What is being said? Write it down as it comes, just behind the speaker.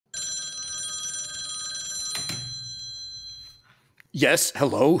Yes,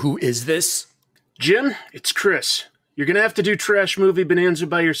 hello, who is this? Jim, it's Chris. You're going to have to do Trash Movie Bonanza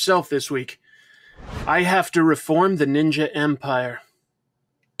by yourself this week. I have to reform the Ninja Empire.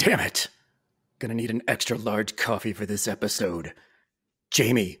 Damn it. Gonna need an extra large coffee for this episode.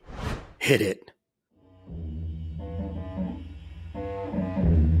 Jamie, hit it.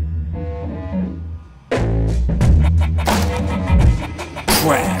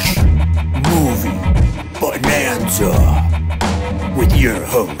 Trash Movie Bonanza with your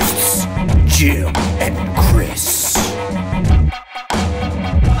hosts, Jim and Chris.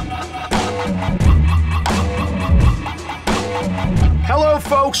 Hello,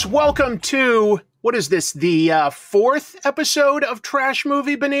 folks. Welcome to, what is this, the fourth episode of Trash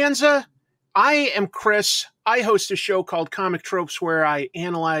Movie Bonanza? I am Chris. I host a show called Comic Tropes where I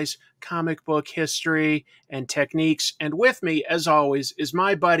analyze comic book history and techniques. And with me, as always, is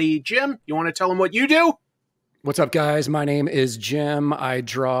my buddy, Jim. You want to tell him what you do? What's up, guys? My name is Jim. I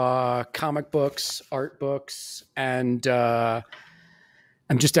draw comic books, art books, and I'm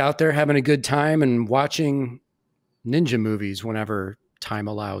just out there having a good time and watching ninja movies whenever time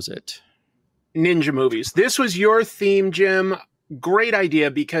allows it. Ninja movies. This was your theme, Jim. Great idea,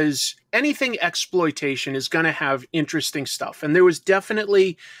 because anything exploitation is going to have interesting stuff. And there was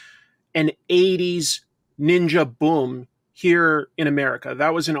definitely an 80s ninja boom here in America.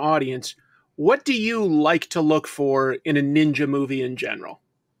 That was an audience. What do you like to look for in a ninja movie in general?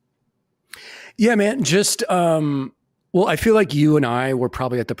 Yeah, man, just, well, I feel like you and I were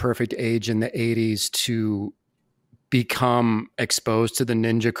probably at the perfect age in the 80s to become exposed to the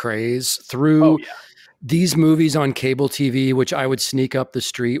ninja craze through these movies on cable TV, which I would sneak up the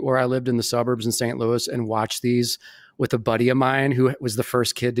street where I lived in the suburbs in St. Louis and watch these with a buddy of mine who was the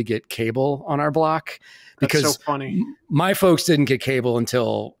first kid to get cable on our block. Because that's so funny. My folks didn't get cable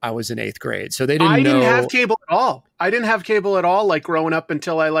until I was in 8th grade. So they didn't know. I didn't have cable at all. I didn't have cable at all, like growing up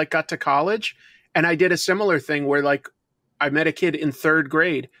until I got to college. And I did a similar thing where I met a kid in 3rd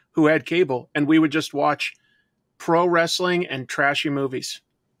grade who had cable, and we would just watch pro wrestling and trashy movies.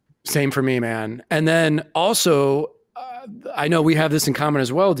 Same for me, man. And then also, I know we have this in common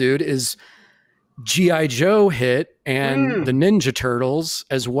as well, dude, is G.I. Joe hit and the Ninja Turtles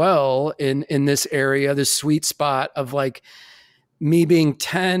as well in this area, this sweet spot of me being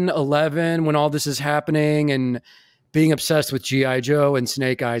 10, 11 when all this is happening and being obsessed with G.I. Joe and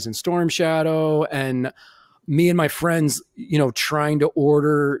Snake Eyes and Storm Shadow, and me and my friends, trying to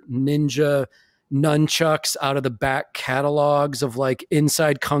order ninja nunchucks out of the back catalogs of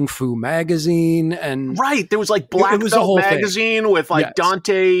Inside Kung Fu magazine. And right, there was Black Belt magazine with yes.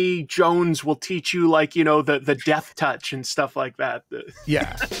 Dante Jones will teach you the death touch and stuff like that.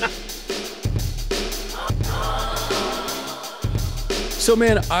 Yeah. So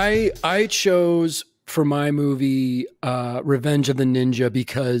man, I chose for my movie Revenge of the Ninja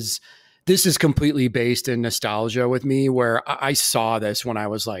because this is completely based in nostalgia with me, where I saw this when I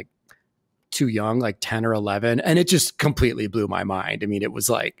was too young, 10 or 11. And it just completely blew my mind. I mean, it was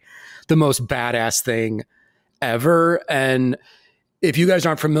the most badass thing ever. And if you guys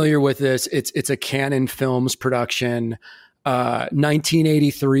aren't familiar with this, it's a Canon Films production,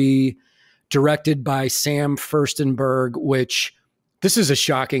 1983, directed by Sam Furstenberg, which this is a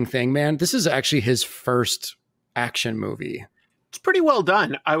shocking thing, man. This is actually his first action movie. It's pretty well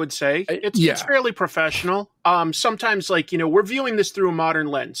done, I would say. It's fairly professional. Sometimes, we're viewing this through a modern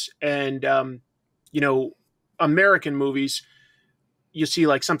lens. And, American movies, you see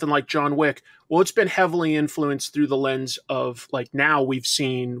something like John Wick. Well, it's been heavily influenced through the lens of now we've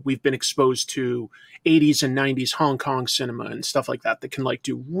been exposed to 80s and 90s Hong Kong cinema and stuff like that can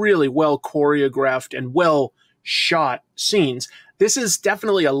do really well choreographed and well shot scenes. This is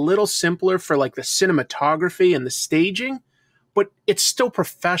definitely a little simpler for the cinematography and the staging, but it's still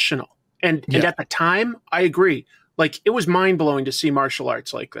professional. And at the time, I agree. It was mind-blowing to see martial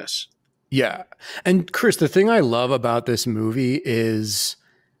arts like this. Yeah. And Chris, the thing I love about this movie is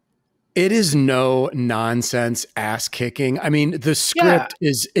it is no nonsense ass kicking. I mean, the script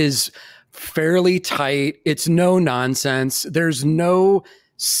is fairly tight. It's no nonsense. There's no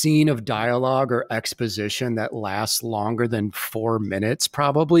scene of dialogue or exposition that lasts longer than 4 minutes,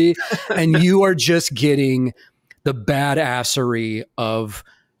 probably. And you are just getting the badassery of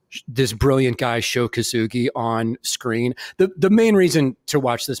this brilliant guy, Sho Kosugi, on screen. The main reason to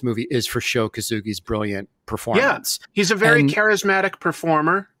watch this movie is for Sho Kosugi's brilliant performance. Yeah, he's a very charismatic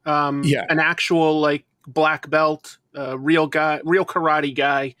performer. An actual black belt, real karate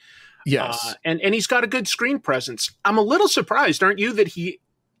guy. Yes. And he's got a good screen presence. I'm a little surprised, aren't you, that he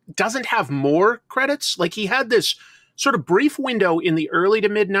doesn't have more credits? He had this sort of brief window in the early to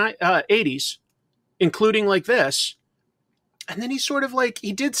mid 80s, including this. and then he sort of like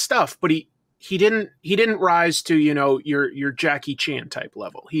he did stuff, but he didn't rise to, you know, your Jackie Chan type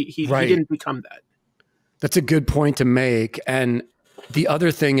level. He didn't become that. That's a good point to make. And the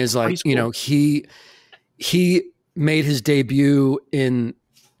other thing is like, cool. you know, he made his debut in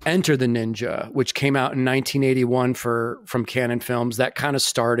Enter the Ninja, which came out in 1981 from Canon Films. That kind of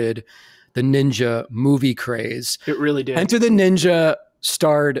started the ninja movie craze. It really did. Enter the Ninja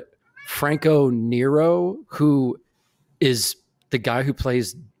starred Franco Nero, who is the guy who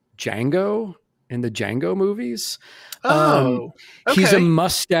plays Django in the Django movies. Oh, okay. He's a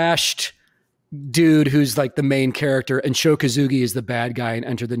mustached dude who's like the main character, and Sho Kosugi is the bad guy in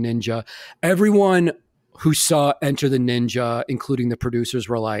Enter the Ninja. Everyone who saw Enter the Ninja, including the producers,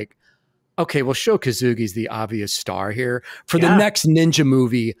 were like, okay, well, Sho Kosugi's the obvious star here. For the next ninja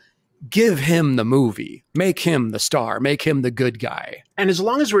movie, give him the movie. Make him the star. Make him the good guy. And as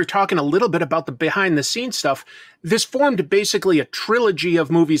long as we're talking a little bit about the behind-the-scenes stuff, this formed basically a trilogy of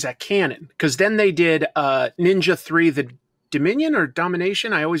movies at Canon. Because then they did Ninja 3, The Dominion or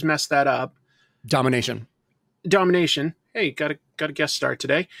Domination? I always mess that up. Domination. Hey, got a guest star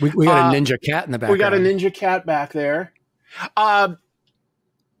today. We got a ninja cat in the background. We got a ninja cat back there.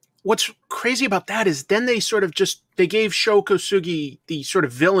 What's crazy about that is then they sort of they gave Sho Kosugi the sort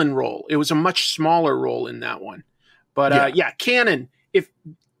of villain role. It was a much smaller role in that one. But Canon,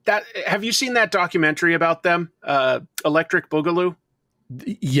 have you seen that documentary about them? Electric Boogaloo?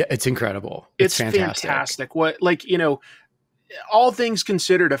 Yeah, it's incredible. It's fantastic. What, like, you know, all things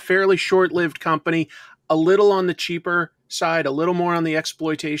considered, a fairly short-lived company, a little on the cheaper side, a little more on the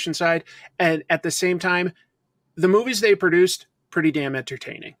exploitation side. And at the same time, the movies they produced, pretty damn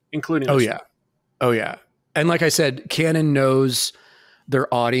entertaining, including this one. Oh, yeah. And like I said, Canon knows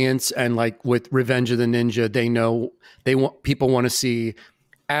their audience. And like with Revenge of the Ninja, they know people want to see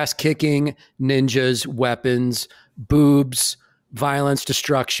ass-kicking, ninjas, weapons, boobs, violence,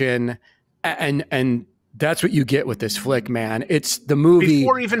 destruction, and that's what you get with this flick, man. It's the movie.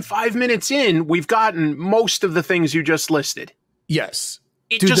 Before even 5 minutes in, we've gotten most of the things you just listed. Yes.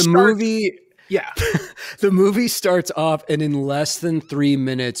 Movie. Yeah. The movie starts off, and in less than 3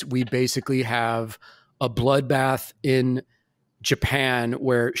 minutes, we basically have a bloodbath in Japan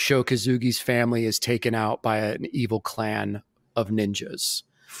where Sho Kosugi's family is taken out by an evil clan of ninjas.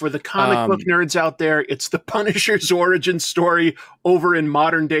 For the comic book nerds out there, it's the Punisher's origin story over in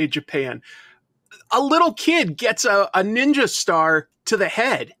modern day Japan. A little kid gets a ninja star to the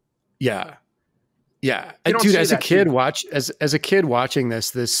head. Yeah. Dude, as a kid watching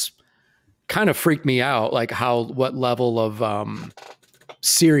this kind of freaked me out, like what level of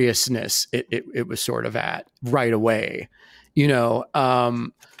seriousness it was sort of at right away. You know,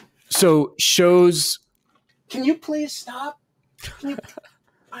 so shows. Can you please stop?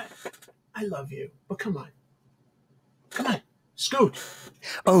 I love you, but come on, scoot.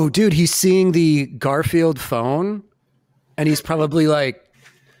 Oh, dude, he's seeing the Garfield phone, and he's probably like,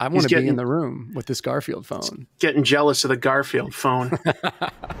 I want to be in the room with this Garfield phone. Getting jealous of the Garfield phone.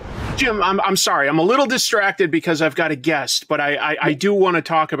 Jim, I'm sorry. I'm a little distracted because I've got a guest, but I do want to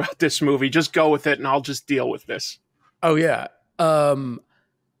talk about this movie. Just go with it, and I'll just deal with this. Oh, yeah.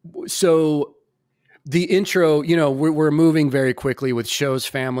 So the intro, you know, we're moving very quickly with Sho's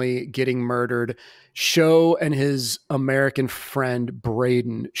family getting murdered. Sho and his American friend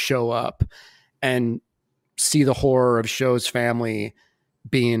Braden show up and see the horror of Sho's family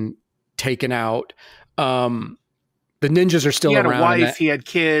being taken out. The ninjas are still around. He had a wife, he had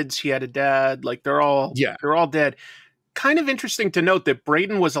kids, he had a dad. Like they're all dead. Kind of interesting to note that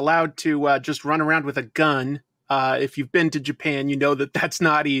Braden was allowed to just run around with a gun. If you've been to Japan, you know that that's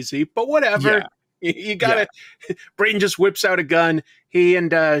not easy. But whatever, you gotta. Braden just whips out a gun. He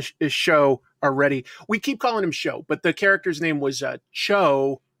and Sho are ready. We keep calling him Sho, but the character's name was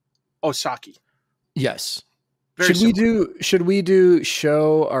Sho Kosugi. Yes. Should we do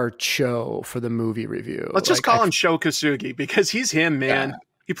Sho or Cho for the movie review? Let's just call him Sho Kosugi because he's him, man. Yeah.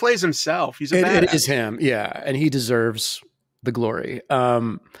 He plays himself. He's a badass. It is him, yeah, and he deserves the glory.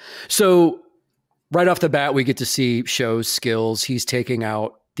 So right off the bat, we get to see Sho's skills. He's taking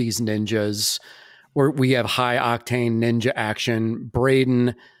out these ninjas. We have high octane ninja action.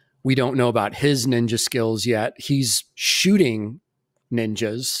 Braden, we don't know about his ninja skills yet. He's shooting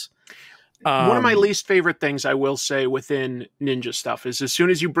ninjas. One of my least favorite things I will say within ninja stuff is as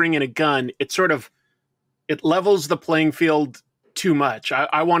soon as you bring in a gun, it levels the playing field too much.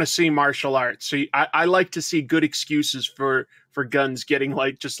 I want to see martial arts. So I like to see good excuses for guns getting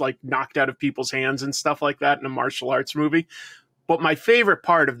just knocked out of people's hands and stuff like that in a martial arts movie. But my favorite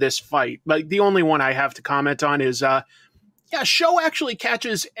part of this fight, like the only one I have to comment on is, Sho actually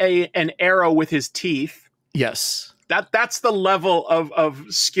catches an arrow with his teeth. Yes. That's the level of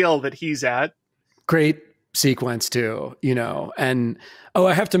skill that he's at. Great sequence too, you know. And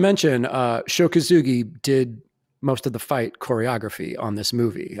I have to mention, Sho Kosugi did most of the fight choreography on this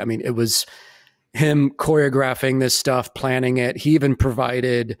movie. I mean, it was him choreographing this stuff, planning it. He even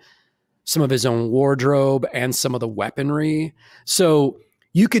provided some of his own wardrobe and some of the weaponry. So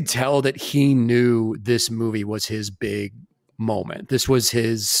you could tell that he knew this movie was his big moment. This was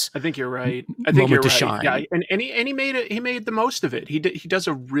his. I think you're right. I think you're right. Shine. Yeah, and he made it. He made the most of it. He does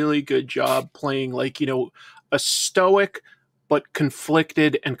a really good job playing, like, you know, a stoic but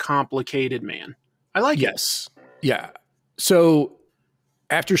conflicted and complicated man. I like it. Yes. Yeah. So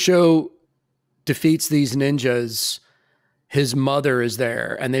after Sho defeats these ninjas, his mother is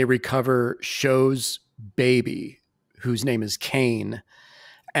there, and they recover Sho's baby, whose name is Kane,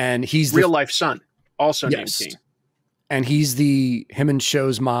 and he's real life son, also yes, named Kane. And he's him and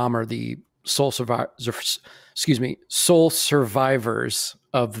Sho's mom are the sole survivors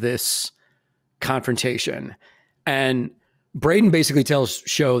of this confrontation. And Braden basically tells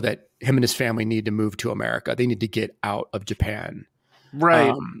Sho that him and his family need to move to America. They need to get out of Japan.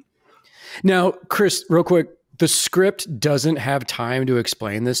 Right. Now, Chris, real quick, the script doesn't have time to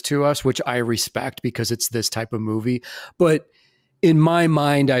explain this to us, which I respect because it's this type of movie. But in my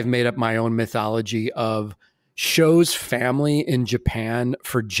mind, I've made up my own mythology of Sho's family in Japan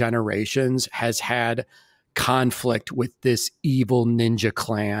for generations has had conflict with this evil ninja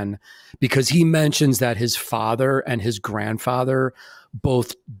clan, because he mentions that his father and his grandfather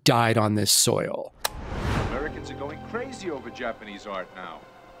both died on this soil. Americans are going crazy over Japanese art now.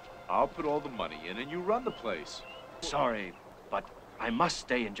 I'll put all the money in and you run the place. Sorry, but I must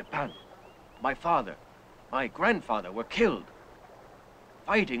stay in Japan. My father, my grandfather were killed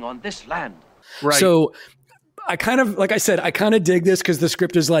fighting on this land. Right. So I kind of, like I said, I kind of dig this because the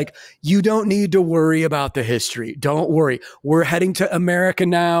script is like, you don't need to worry about the history. Don't worry. We're heading to America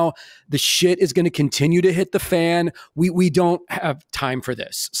now. The shit is going to continue to hit the fan. We don't have time for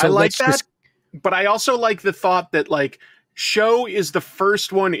this. So I like that. But I also like the thought that, like, Sho is the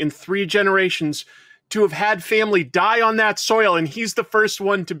first one in 3 generations to have had family die on that soil, and he's the first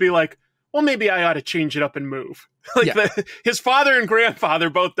one to be like, well, maybe I ought to change it up and move. Like, his father and grandfather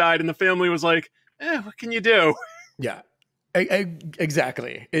both died, and the family was like, what can you do? Yeah,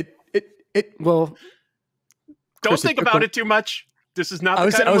 exactly. Well, don't think about it too much. This is not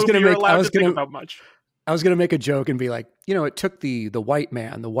the kind of movie you're allowed to think about much. I was going to make a joke and be like, you know, it took the white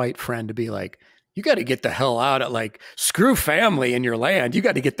man, the white friend, to be like, you got to get the hell out of, like, screw family in your land. You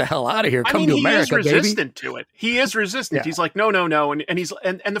got to get the hell out of here. Come to America, baby. He is resistant to it. He is resistant. Yeah. He's like, no. And he's,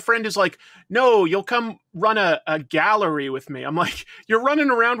 and the friend is like, no, you'll come run a gallery with me. I'm like, you're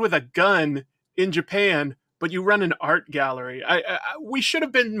running around with a gun in Japan, but you run an art gallery. We should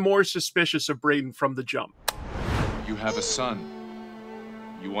have been more suspicious of Braden from the jump. You have a son.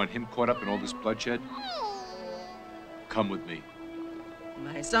 You want him caught up in all this bloodshed? Come with me.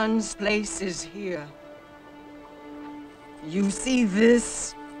 My son's place is here. You see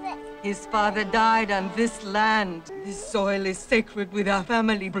this? His father died on this land. This soil is sacred with our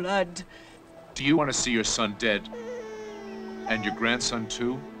family blood. Do you want to see your son dead? And your grandson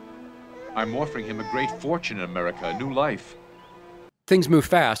too? I'm offering him a great fortune in America, a new life. Things move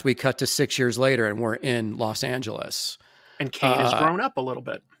fast. We cut to 6 years later and we're in Los Angeles. And Kane has grown up a little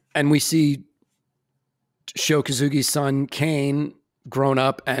bit. And we see Sho Kosugi's son, Kane, grown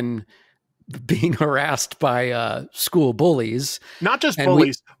up and being harassed by school bullies. Not just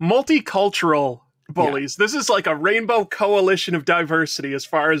bullies, multicultural bullies. Yeah. This is like a rainbow coalition of diversity as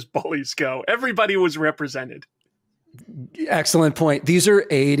far as bullies go. Everybody was represented. Excellent point. These are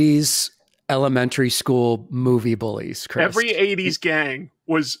 80s elementary school movie bullies, Chris. Every 80s gang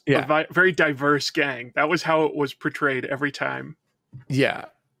was a very diverse gang. That was how it was portrayed every time. Yeah.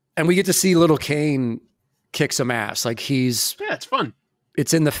 And we get to see little Kane kick some ass. Like, it's fun.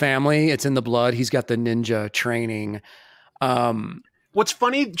 It's in the family. It's in the blood. He's got the ninja training. What's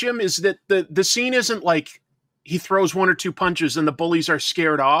funny, Jim, is that the scene isn't like he throws 1 or 2 punches and the bullies are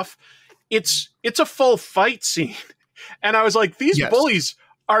scared off. It's a full fight scene. And I was like, these bullies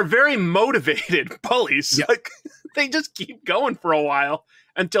are very motivated bullies. Yeah. Like, they just keep going for a while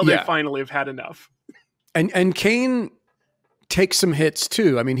until they finally have had enough. And Kane takes some hits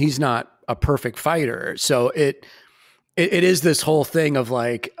too. I mean, he's not a perfect fighter. So it is this whole thing of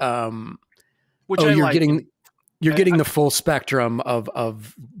like, you're getting the full spectrum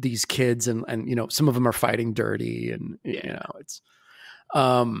of these kids, and you know, some of them are fighting dirty, and you know, it's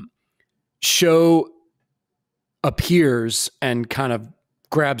Sho appears and kind of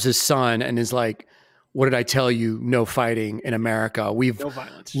grabs his son and is like, what did I tell you? No fighting in America. We've no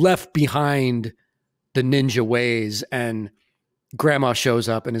violence. Left behind the ninja ways, and grandma shows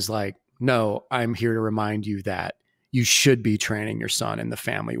up and is like, no, I'm here to remind you that you should be training your son in the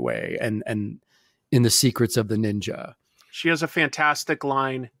family way and in the secrets of the ninja. She has a fantastic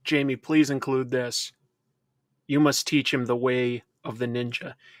line. Jamie, please include this. You must teach him the way of the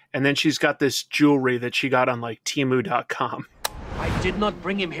ninja. And then she's got this jewelry that she got on like Temu.com. I did not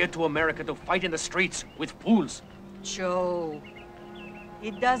bring him here to America to fight in the streets with fools. Joe,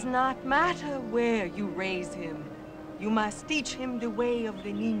 it does not matter where you raise him. You must teach him the way of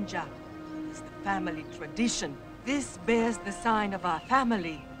the ninja. It is the family tradition. This bears the sign of our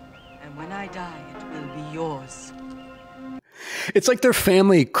family. And when I die, it will be yours. It's like their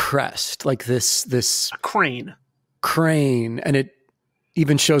family crest, like this a crane. And it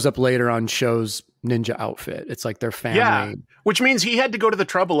even shows up later on Sho's ninja outfit. It's like their family. Yeah, which means he had to go to the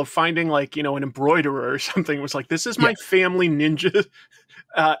trouble of finding like, you know, an embroiderer or something. It was like, this is my family ninja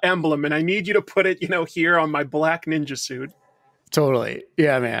emblem, and I need you to put it, you know, here on my black ninja suit. Totally.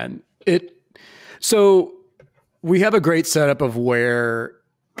 Yeah, man. So we have a great setup of where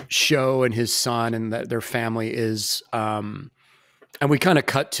Sho and his son and their family is, and we kind of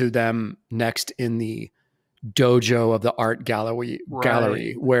cut to them next in the dojo of the art gallery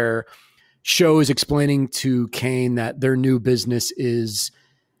where Sho is explaining to Kane that their new business is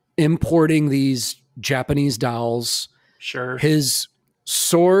importing these Japanese dolls. Sure. His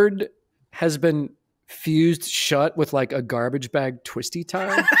sword has been fused shut with like a garbage bag twisty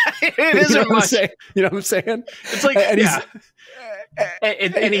tie. It isn't much. You know what I'm saying? It's like,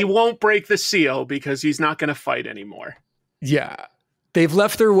 and he won't break the seal because he's not going to fight anymore. Yeah. They've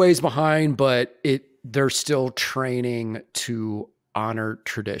left their ways behind, but they're still training to honor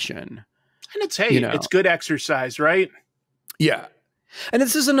tradition. And it's, hey, it's good exercise, right? Yeah. And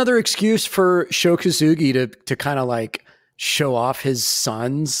this is another excuse for Sho Kosugi to kind of like show off his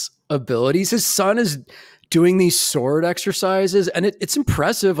son's abilities. His son is doing these sword exercises, and it's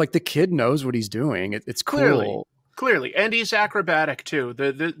impressive. Like, the kid knows what he's doing. It's cool. Clearly. And he's acrobatic too.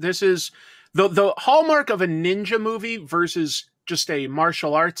 This is the hallmark of a ninja movie versus just a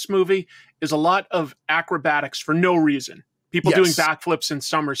martial arts movie is a lot of acrobatics for no reason. People doing backflips and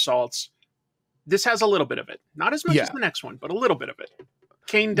somersaults. This has a little bit of it. Not as much as the next one, but a little bit of it.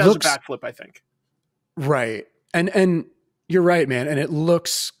 Kane does a backflip, I think. Right. And you're right, man. And it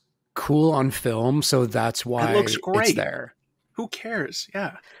looks cool on film, so that's why it looks great. It's there. Who cares?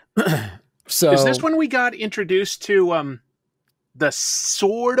 Yeah. So is this when we got introduced to the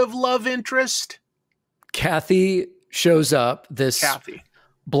sort of love interest? Kathy shows up, this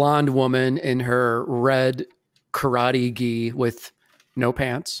blonde woman in her red karate gi with no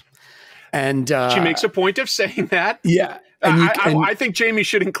pants. And she makes a point of saying that. Yeah. And I think Jamie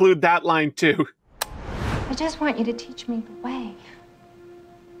should include that line too. I just want you to teach me the way.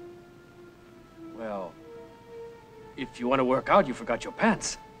 Well, if you want to work out, you forgot your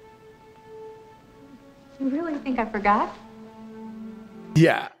pants. You really think I forgot?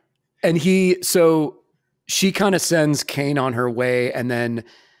 Yeah. And so she kind of sends Kane on her way, and then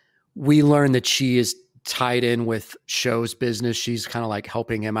we learn that she is tied in with Sho's business. She's kind of like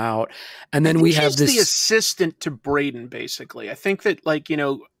helping him out. And then we have this, the assistant to Braden, basically. I think that, like, you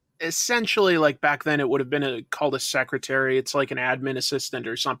know, essentially, like, back then it would have been called a secretary. It's like an admin assistant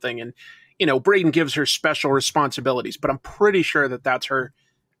or something. And, you know, Braden gives her special responsibilities, but I'm pretty sure that that's her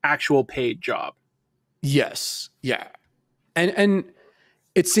actual paid job. Yes. Yeah. And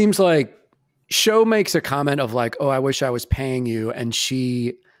it seems like Sho makes a comment of like, oh, I wish I was paying you. And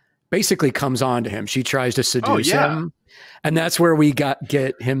she basically comes on to him. She tries to seduce him. And that's where we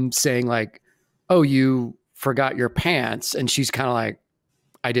get him saying like, oh, you forgot your pants. And she's kind of like,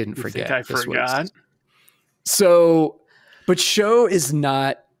 I didn't forget. I forgot. So, but Sho is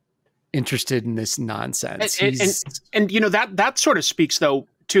not interested in this nonsense. And you know, that sort of speaks though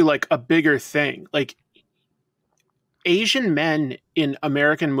to like a bigger thing. Like, Asian men in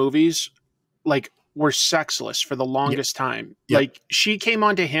American movies, like, were sexless for the longest time. Like, she came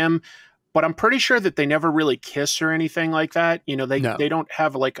onto him, but I'm pretty sure that they never really kiss or anything like that. You know, they don't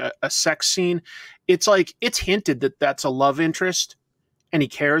have like a sex scene. It's like, it's hinted that that's a love interest and he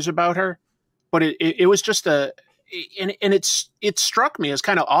cares about her, but it was just and it struck me as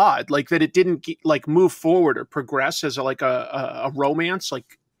kind of odd, like that it didn't like move forward or progress as a romance.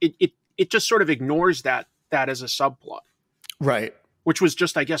 Like it just sort of ignores that as a subplot. Right. Which was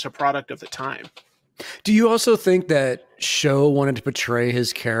just, I guess, a product of the time. Do you also think that Sho wanted to portray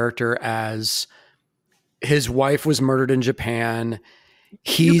his character as his wife was murdered in Japan?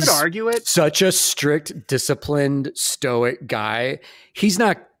 He's you could argue it. Such a strict, disciplined, stoic guy. He's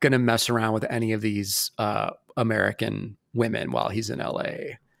not going to mess around with any of these American women while he's in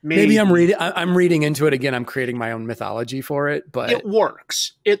LA. Maybe I'm reading into it again. I'm creating my own mythology for it, but it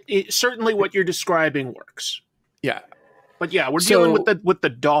works. It certainly what you're describing works. Yeah. But yeah, we're dealing with the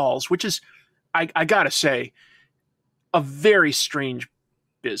dolls, which is, I gotta say, a very strange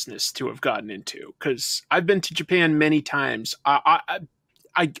business to have gotten into, because I've been to Japan many times.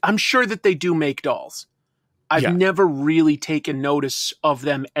 I'm sure that they do make dolls. I've never really taken notice of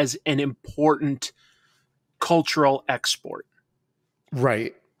them as an important cultural export.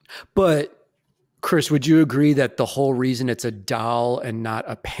 Right. But Chris, would you agree that the whole reason it's a doll and not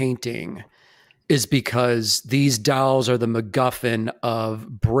a painting is because these dolls are the MacGuffin of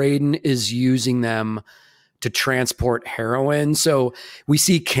Braden is using them to transport heroin? So we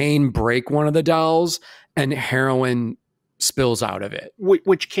see Kane break one of the dolls and heroin spills out of it.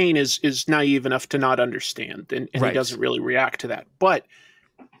 Which Kane is naive enough to not understand, and he doesn't really react to that. But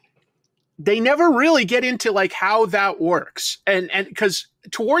they never really get into like how that works. And because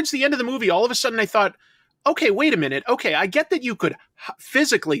towards the end of the movie, all of a sudden I thought, okay, wait a minute. Okay, I get that you could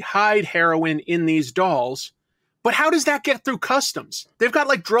physically hide heroin in these dolls, but how does that get through customs? They've got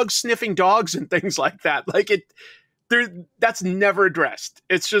like drug sniffing dogs and things like that. Like that's never addressed.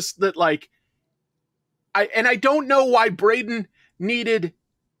 It's just that like, I don't know why Braden needed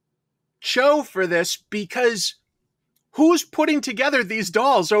Sho for this, because who's putting together these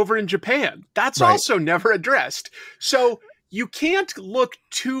dolls over in Japan? That's also never addressed. So you can't look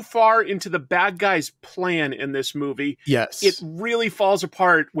too far into the bad guy's plan in this movie. Yes. It really falls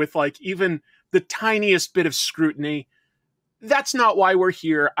apart with like even the tiniest bit of scrutiny. That's not why we're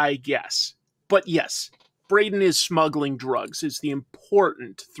here, I guess. But yes, Braden is smuggling drugs is the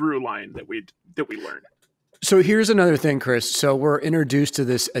important through line that we learn. So here's another thing, Chris. So we're introduced to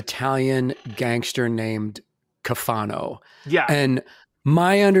this Italian gangster named Cafano. Yeah. And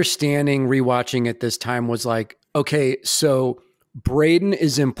my understanding rewatching it this time was like, okay, so Braden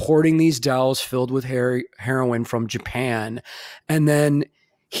is importing these dolls filled with heroin from Japan, and then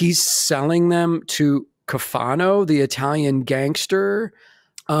he's selling them to Cafano, the Italian gangster.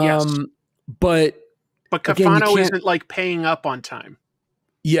 Yes. But Cafano isn't like paying up on time.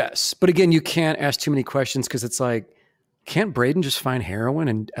 Yes. But again, you can't ask too many questions, because it's like, can't Braden just find heroin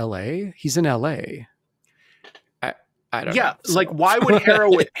in LA? He's in LA. I don't know. Yeah, like why would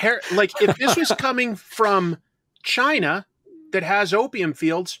heroin like if this was coming from China that has opium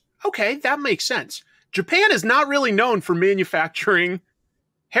fields, okay, that makes sense. Japan is not really known for manufacturing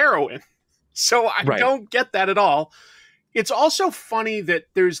heroin. So I don't get that at all. It's also funny that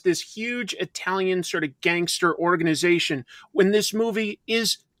there's this huge Italian sort of gangster organization when this movie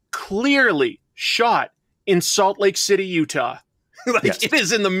is clearly shot in Salt Lake City, Utah. It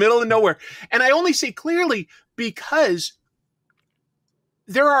is in the middle of nowhere. And I only say clearly because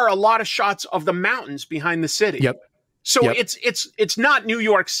there are a lot of shots of the mountains behind the city. Yep. So it's not New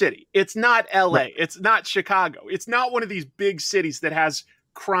York City. It's not LA. It's not Chicago. It's not one of these big cities that has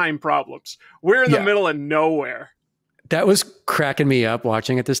crime problems. We're in the middle of nowhere. That was cracking me up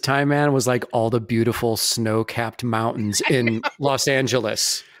watching it this time, man. It was like all the beautiful snow-capped mountains in Los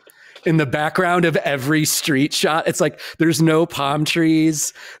Angeles. In the background of every street shot, it's like there's no palm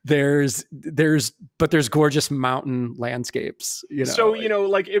trees. But there's gorgeous mountain landscapes. You know, so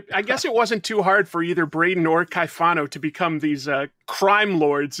I guess it wasn't too hard for either Braden or Cafano to become these crime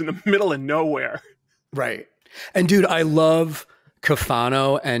lords in the middle of nowhere. Right, and dude, I love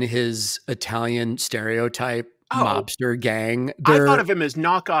Cafano and his Italian stereotype mobster gang. I thought of him as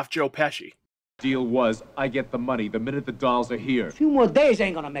knockoff Joe Pesci. Deal was, I get the money the minute the dolls are here. A few more days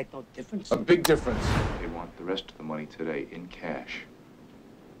ain't gonna make no difference. A big difference. They want the rest of the money today in cash.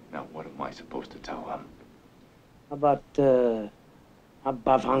 Now, what am I supposed to tell them? About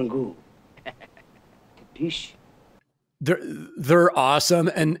Bavangu. Capiche? They're awesome,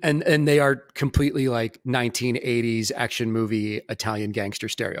 and they are completely like 1980s action movie Italian gangster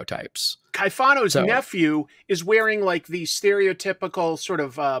stereotypes. Cafano's nephew is wearing like the stereotypical sort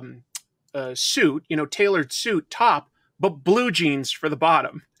of suit, tailored suit top, but blue jeans for the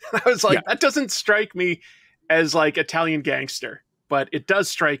bottom. I was like, that doesn't strike me as like Italian gangster, but it does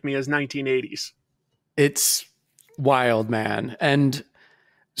strike me as 1980s. It's wild, man. And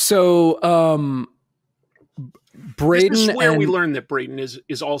so Braden, this is where we learn that Braden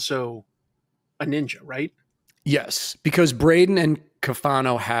is also a ninja, right? Yes, because Braden and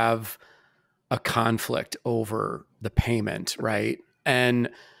Cafano have a conflict over the payment, right? And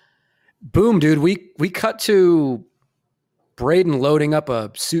boom, dude, we cut to Braden loading up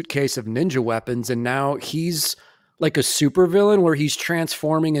a suitcase of ninja weapons, and now he's like a supervillain where he's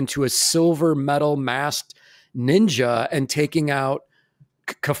transforming into a silver metal masked ninja and taking out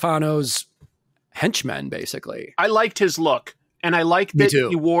Cafano's henchmen, basically. I liked his look. And I like Me that too.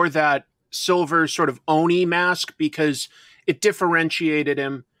 he wore that silver sort of Oni mask because it differentiated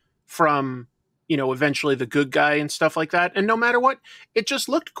him from, you know, eventually the good guy and stuff like that. And no matter what, it just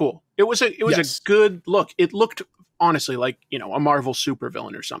looked cool. It was a good look. It looked honestly like, you know, a Marvel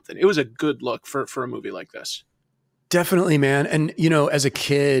supervillain or something. It was a good look for a movie like this. Definitely, man. And, you know, as a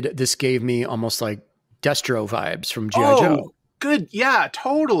kid, this gave me almost like Destro vibes from G.I. Joe. Good. Yeah,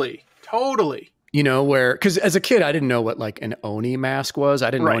 totally. Totally. You know, where, because as a kid, I didn't know what like an Oni mask was. I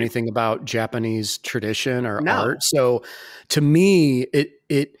didn't know anything about Japanese tradition or art. So to me,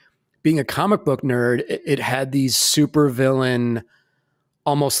 it being a comic book nerd, it had these super villain,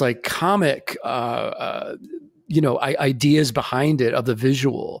 almost like comic, you know, ideas behind it of the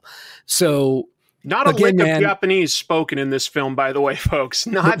visual. So not a lick of Japanese spoken in this film, by the way, folks.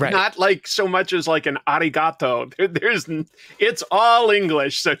 Not like so much as like an arigato. It's all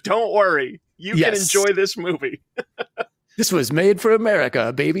English, so don't worry. You can enjoy this movie. This was made for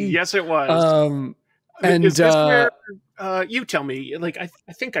America, baby. Yes, it was. And is this where, you tell me, like, I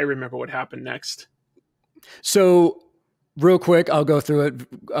think I remember what happened next. So real quick, I'll go through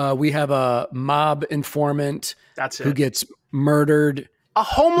it. We have a mob informant who gets murdered. A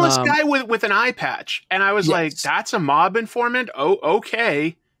homeless guy with an eye patch. And I was like, that's a mob informant? Oh,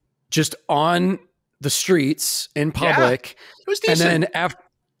 okay. Just on the streets in public. It was decent.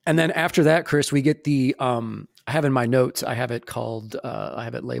 And then after that, Chris, we get the, I have in my notes, I have it called, I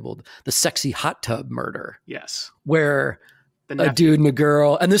have it labeled the sexy hot tub murder. Yes. Where a dude and a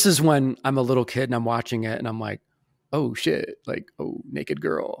girl, and this is when I'm a little kid and I'm watching it and I'm like, oh shit, like, oh, naked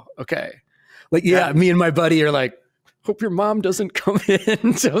girl. Okay. Like, me and my buddy are like, hope your mom doesn't come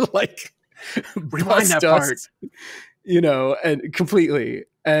in to like rewind that part, you know, and completely.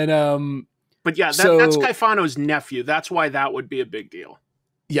 And, but yeah, that's Caifano's nephew. That's why that would be a big deal.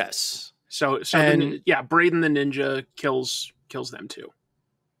 Yes. So Braden the ninja kills them too.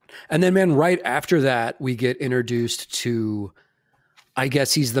 And then, man, right after that, we get introduced to, I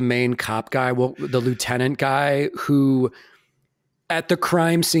guess he's the main cop guy, the lieutenant guy who, at the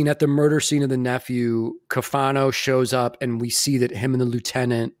crime scene, at the murder scene of the nephew, Caifano shows up and we see that him and the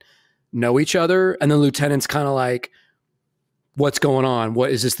lieutenant know each other. And the lieutenant's kind of like, what's going on?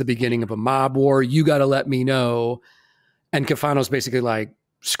 What is this, the beginning of a mob war? You got to let me know. And Caifano's basically like,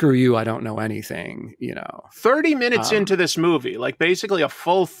 screw you, I don't know anything, you know. 30 minutes into this movie, like basically a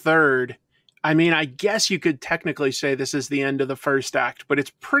full third. I mean, I guess you could technically say this is the end of the first act, but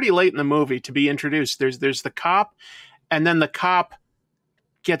it's pretty late in the movie to be introduced. There's the cop, and then the cop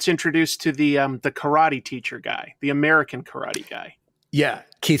gets introduced to the karate teacher guy, the American karate guy. Yeah,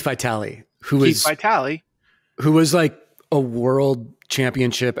 Keith Vitale, who was like a world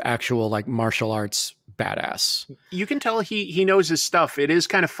championship actual like martial arts badass. You can tell he knows his stuff. It is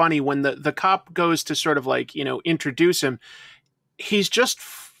kind of funny when the cop goes to sort of like, you know, introduce him. He's just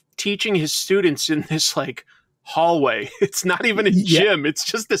teaching his students in this like hallway. It's not even a gym. It's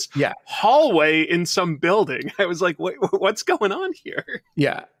just this hallway in some building. I was like, what's going on here?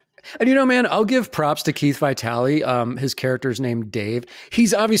 Yeah. And you know, man, I'll give props to Keith Vitale. His character's named Dave.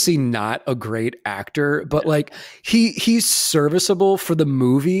 He's obviously not a great actor, but like he's serviceable for the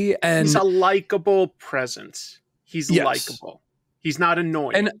movie, and he's a likable presence. He's likable. He's not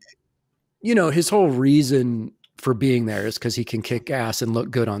annoying. And you know, his whole reason for being there is because he can kick ass and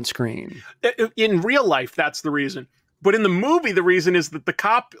look good on screen. In real life, that's the reason. But in the movie, the reason is that the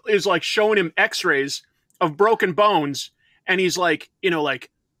cop is like showing him X-rays of broken bones, and he's like, you know,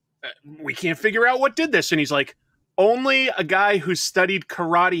 like, we can't figure out what did this. And he's like, only a guy who studied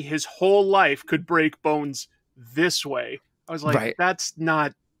karate his whole life could break bones this way. I was like, that's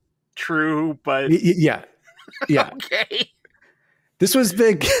not true, but yeah. Okay. This was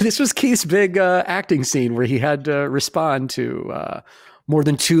big. This was Keith's big acting scene where he had to respond to more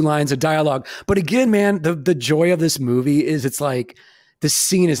than 2 lines of dialogue. But again, man, the joy of this movie is it's like, this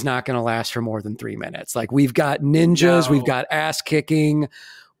scene is not going to last for more than 3 minutes. Like, we've got ninjas, we've got ass kicking.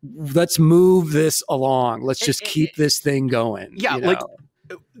 Let's move this along. Let's just keep this thing going. Yeah, you know? like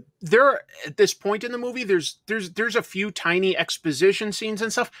there at this point in the movie, there's a few tiny exposition scenes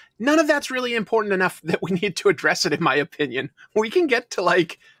and stuff. None of that's really important enough that we need to address it, in my opinion. We can get to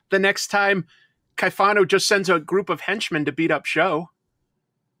like the next time Caifano just sends a group of henchmen to beat up Sho.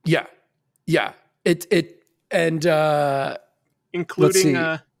 Yeah. Including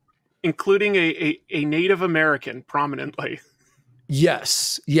a Native American prominently.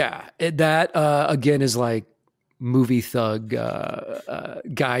 Yes. Yeah. That again is like movie thug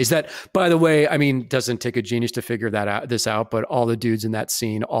guys that, by the way, I mean, doesn't take a genius to figure this out, but all the dudes in that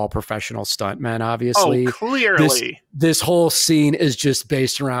scene, all professional stuntmen, obviously. Oh, clearly. This whole scene is just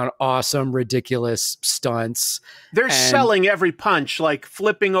based around awesome, ridiculous stunts. They're selling every punch, like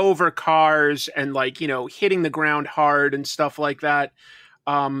flipping over cars and like, you know, hitting the ground hard and stuff like that.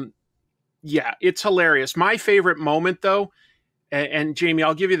 Yeah, it's hilarious. My favorite moment, though, and Jamie,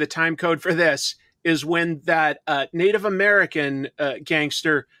 I'll give you the time code for this, is when that Native American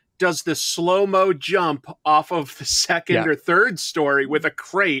gangster does the slow-mo jump off of the second or third story with a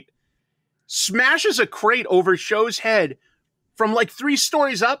crate, smashes a crate over Sho's head from like 3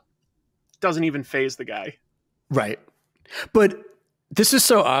 stories up, doesn't even faze the guy. Right. But this is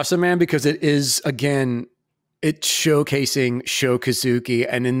so awesome, man, because it is, again, it's showcasing Sho Kosugi,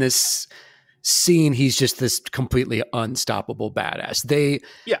 and in this scene, he's just this completely unstoppable badass. They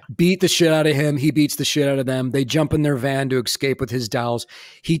beat the shit out of him. He beats the shit out of them. They jump in their van to escape with his dolls.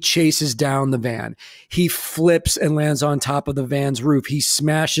 He chases down the van. He flips and lands on top of the van's roof. He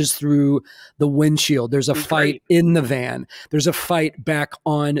smashes through the windshield. There's a fight in the van. There's a fight back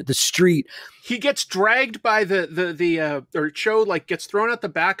on the street. He gets dragged by or Sho like gets thrown out the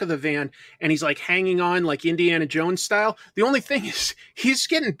back of the van, and he's like hanging on like Indiana Jones style. The only thing is he's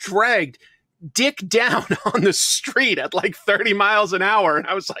getting dragged dick down on the street at like 30 miles an hour. And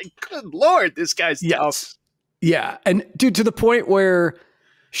I was like, good Lord, this guy's tough. Yeah. And dude, to the point where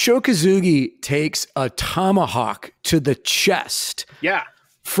Sho Kosugi takes a tomahawk to the chest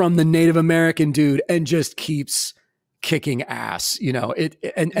from the Native American dude and just keeps kicking ass, you know,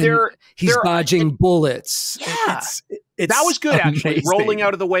 and he's dodging bullets. Yeah. That was good, actually, rolling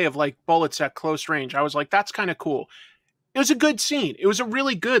out of the way of like bullets at close range. I was like, that's kind of cool. It was a good scene. It was a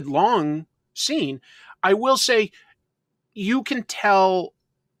really good long scene. I will say, you can tell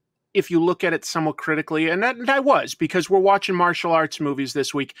if you look at it somewhat critically, and I was, because we're watching martial arts movies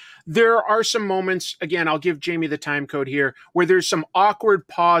this week. There are some moments, again, I'll give Jamie the time code here, where there's some awkward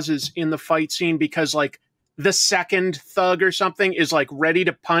pauses in the fight scene because like the second thug or something is like ready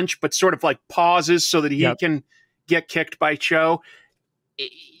to punch, but sort of like pauses so that he can get kicked by Sho.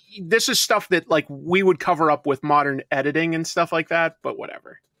 This is stuff that like we would cover up with modern editing and stuff like that, but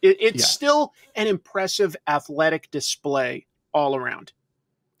whatever. It's still an impressive athletic display all around.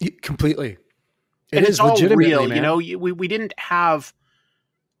 Completely. And it's all real, man. You know, we didn't have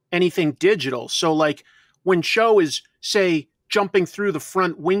anything digital. So like when Sho is, say, jumping through the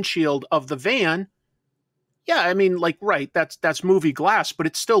front windshield of the van, yeah, I mean, like, right, that's movie glass, but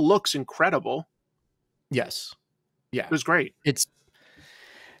it still looks incredible. Yes. Yeah. It was great.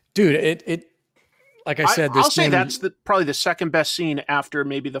 Dude, it like I said, I'll say that's probably the second best scene after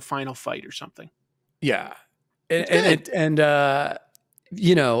maybe the final fight or something. Yeah. And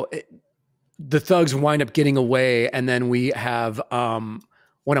you know, the thugs wind up getting away, and then we have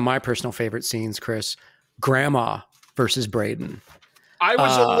one of my personal favorite scenes, Chris, Grandma versus Braden. I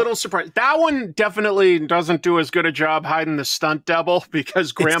was a little surprised. That one definitely doesn't do as good a job hiding the stunt double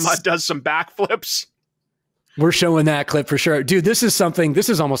because Grandma does some backflips. We're showing that clip for sure. Dude, this is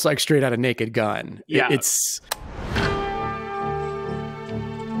almost like straight out of Naked Gun. Yeah. It's...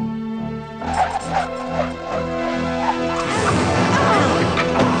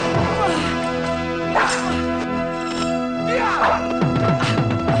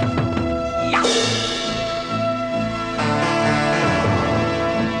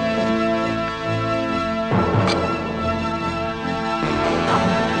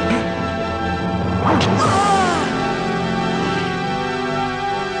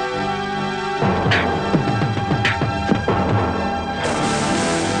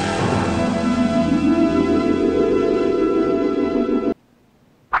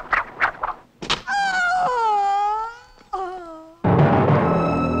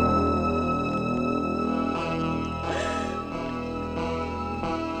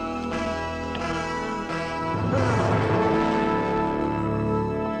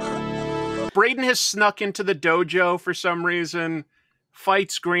 Braden has snuck into the dojo for some reason,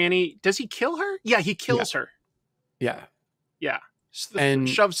 fights Granny. Does he kill her? Yeah, he kills her. Yeah. Yeah. And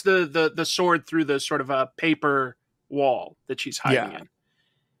shoves the sword through the sort of a paper wall that she's hiding in.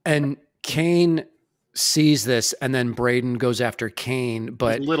 And Kane sees this, and then Braden goes after Kane.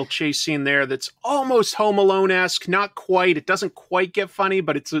 But there's a little chase scene there that's almost Home Alone-esque. Not quite. It doesn't quite get funny,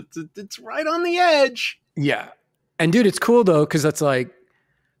 but it's right on the edge. Yeah. And dude, it's cool though, because that's like,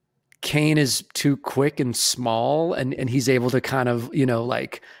 Kane is too quick and small, and he's able to kind of, you know,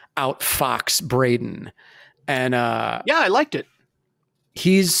 like outfox Braden. And yeah, I liked it.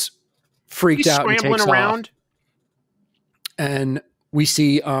 He's freaked out and takes scrambling around. Off. And we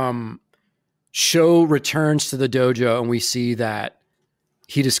see Sho returns to the dojo and we see that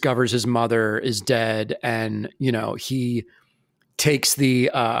he discovers his mother is dead, and, you know, he takes the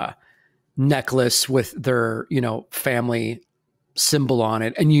necklace with their, you know, family symbol on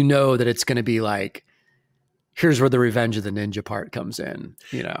it. And you know that it's going to be like, here's where the Revenge of the Ninja part comes in,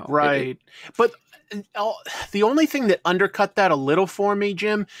 you know? Right. But the only thing that undercut that a little for me,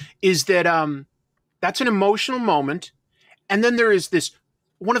 Jim, is that that's an emotional moment. And then there is this,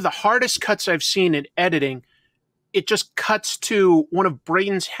 one of the hardest cuts I've seen in editing. It just cuts to one of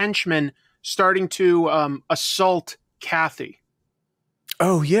Braden's henchmen starting to assault Kathy.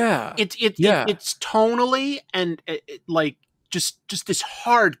 Oh yeah. It's tonally and like just this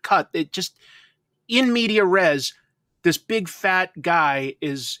hard cut. It just, in media res, this big fat guy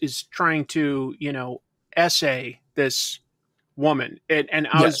is trying to, you know, essay this woman. And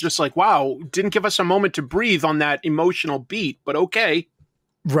I was just like, wow, didn't give us a moment to breathe on that emotional beat, but okay.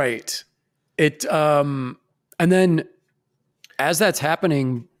 Right. It and then as that's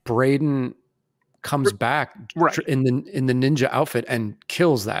happening, Braden comes back in the ninja outfit and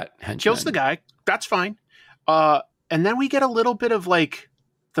kills that henchman. Kills the guy. That's fine. And then we get a little bit of like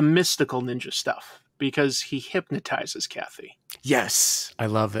the mystical ninja stuff because he hypnotizes Kathy. Yes. I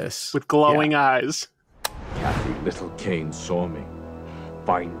love this. With glowing eyes. Kathy, little Kane saw me.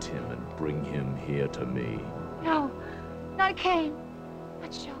 Find him and bring him here to me. No, not Kane.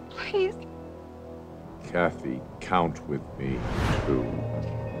 Not Sho, please. Kathy, count with me. 2,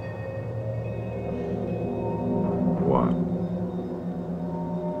 1.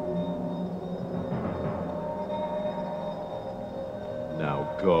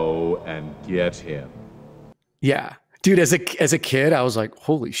 Now go and get him. Yeah. Dude, as a kid, I was like,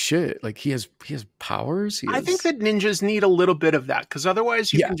 holy shit. Like he has powers. I think that ninjas need a little bit of that, because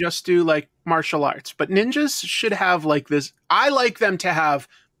otherwise you can just do like martial arts. But ninjas should have like this. I like them to have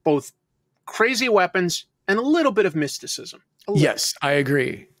both crazy weapons and a little bit of mysticism. Yes, I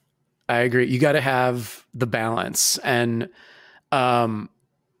agree. You got to have the balance. And after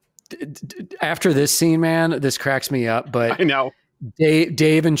this scene, man, this cracks me up. But I know.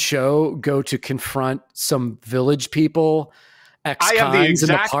 Dave and Sho go to confront some village people, ex-cons I have the exact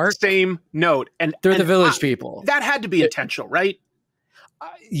in the park. same note. And they're the village people. That had to be intentional, right?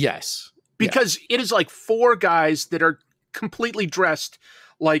 Yes. Because it is like 4 guys that are completely dressed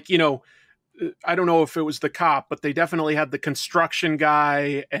like, you know, I don't know if it was the cop, but they definitely had the construction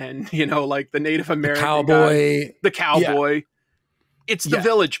guy and, you know, like the Native American cowboy. The cowboy. Yeah. It's the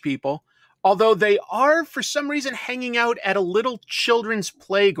village people. Although they are, for some reason, hanging out at a little children's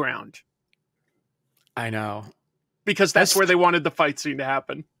playground. I know. Because that's where they wanted the fight scene to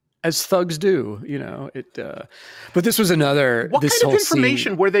happen. As thugs do, you know. But this was another... What kind of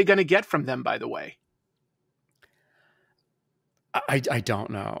information were they going to get from them, by the way? I don't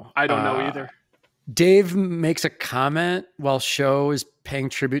know. I don't know either. Dave makes a comment while Sho is paying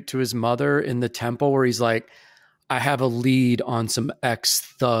tribute to his mother in the temple where he's like, I have a lead on some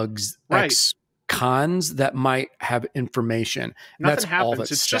ex-thugs, ex-cons that might have information. Nothing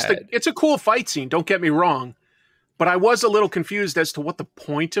happens. It's just it's a cool fight scene. Don't get me wrong. But I was a little confused as to what the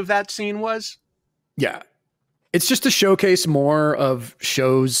point of that scene was. Yeah. It's just to showcase more of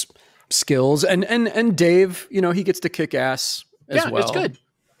Sho's skills. And Dave, you know, he gets to kick ass as well. Yeah, it's good.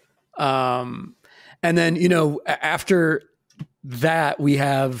 And then, you know, after that, we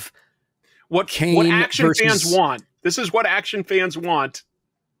have... What action fans want. This is what action fans want.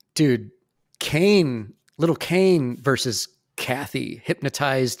 Dude, little Kane versus Kathy,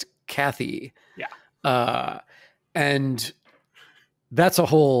 hypnotized Kathy. Yeah. And that's a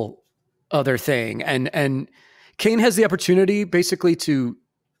whole other thing. And Kane has the opportunity basically to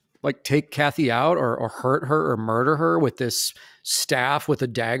like take Kathy out or hurt her or murder her with this staff with a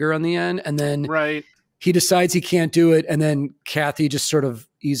dagger on the end. And then he decides he can't do it. And then Kathy just sort of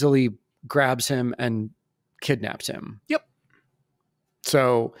easily grabs him and kidnaps him. Yep.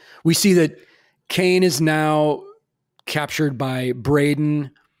 So we see that Kane is now captured by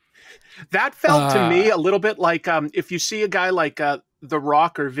Braden. That felt to me a little bit like if you see a guy like The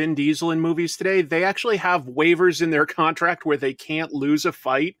Rock or Vin Diesel in movies today, they actually have waivers in their contract where they can't lose a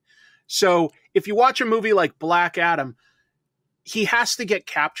fight. So if you watch a movie like Black Adam, he has to get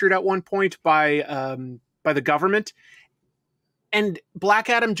captured at one point by the government. And Black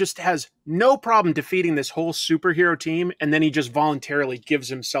Adam just has no problem defeating this whole superhero team, and then he just voluntarily gives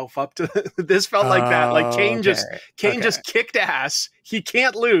himself up to this. Felt like that. Like Kane just kicked ass. He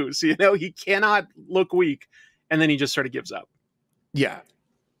can't lose. You know, he cannot look weak, and then he just sort of gives up. Yeah,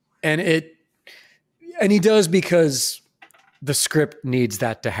 and he does because the script needs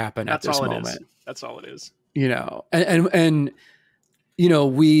that to happen at this moment. That's all it is. You know, and you know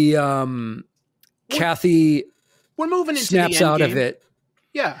we Kathy we're moving into snaps the end out game. of it.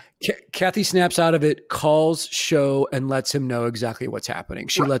 Yeah. Kathy snaps out of it, calls Sho and lets him know exactly what's happening.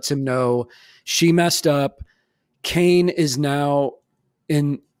 She lets him know she messed up. Kane is now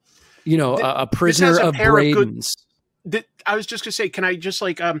in, a prisoner of Braden's. I was just gonna say, can I just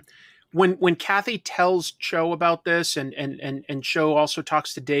like when Kathy tells Sho about this and Sho also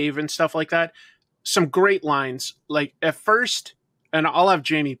talks to Dave and stuff like that, some great lines. Like at first, and I'll have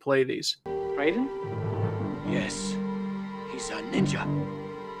Jamie play these. Braden? Yes, he's a ninja.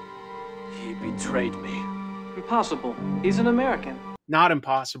 He betrayed me. Impossible. He's an American. Not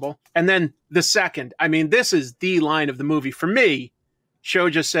impossible. And then the second, I mean, this is the line of the movie for me. Sho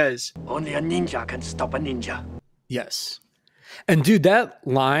just says, "Only a ninja can stop a ninja." Yes. And dude, that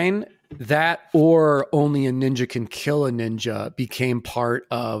line, that or only a ninja can kill a ninja, became part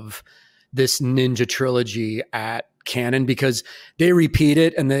of this ninja trilogy at Canon because they repeat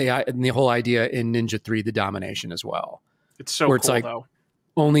it and the whole idea in Ninja 3, The Domination as well. It's so where cool, it's like, though.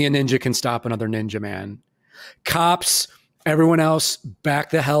 Only a ninja can stop another ninja, man. Cops, everyone else, back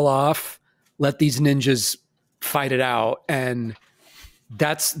the hell off. Let these ninjas fight it out. And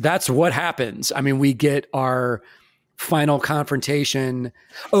that's what happens. I mean, we get our final confrontation.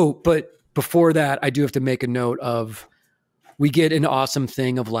 Oh, but before that, I do have to make a note of, we get an awesome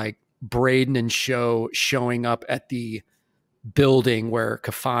thing of like Braden and Sho showing up at the building where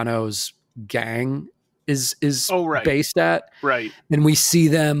Cafano's gang is based at. Right. And we see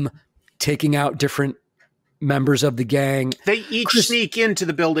them taking out different members of the gang. They each sneak into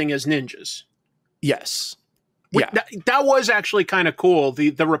the building as ninjas. Yes. Yeah. That was actually kind of cool.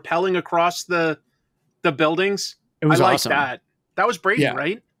 The rappelling across the buildings. It was I awesome. like that. That was Brady, Yeah.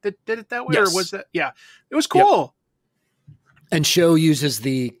 right? That did it that way? Yes. Or was that? Yeah. It was cool. Yep. And Sho uses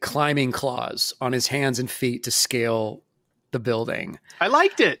the climbing claws on his hands and feet to scale the building. I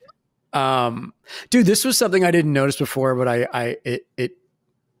liked it. Dude, this was something I didn't notice before, but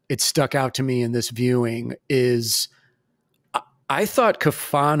it stuck out to me in this viewing is I thought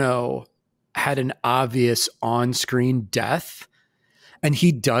Cafano had an obvious on-screen death, and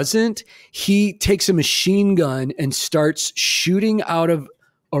he doesn't. He takes a machine gun and starts shooting out of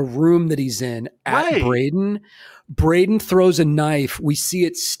a room that he's in at Braden. Braden throws a knife. We see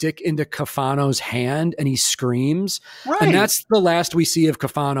it stick into Cafano's hand and he screams. Right. And that's the last we see of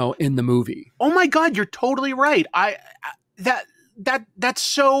Cafano in the movie. Oh my God, you're totally right. That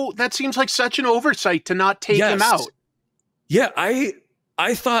seems like such an oversight to not take him out. Yeah,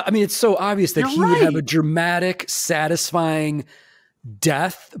 I thought, I mean, it's so obvious that he would have a dramatic, satisfying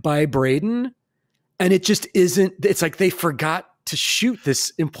death by Braden. And it just isn't, it's like they forgot to shoot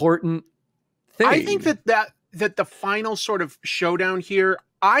this important thing. I think that the final sort of showdown here,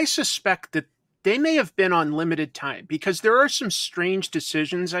 I suspect that they may have been on limited time because there are some strange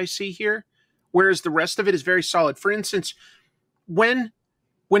decisions I see here, whereas the rest of it is very solid. For instance, when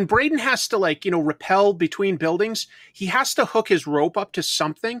Braden has to rappel between buildings, he has to hook his rope up to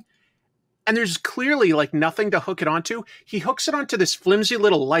something. And there's clearly nothing to hook it onto. He hooks it onto this flimsy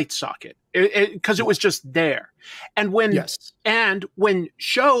little light socket because it was just there. And when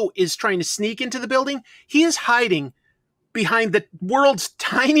Sho is trying to sneak into the building, he is hiding behind the world's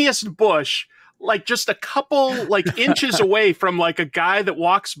tiniest bush, just a couple inches away from a guy that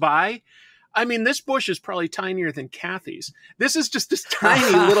walks by. I mean, this bush is probably tinier than Kathy's. This is just this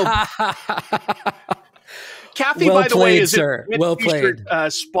tiny little. Kathy, by the way, is featured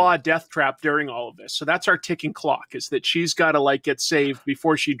spa death trap during all of this. So that's our ticking clock, is that she's got to get saved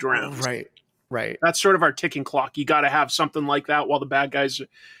before she drowns. Right. That's sort of our ticking clock. You got to have something like that while the bad guys,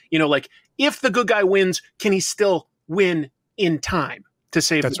 if the good guy wins, can he still win in time to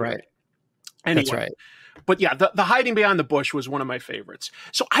save the right. Anyway. That's right. But yeah, the hiding behind the bush was one of my favorites.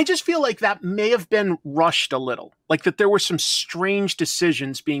 So I just feel like that may have been rushed a little, that there were some strange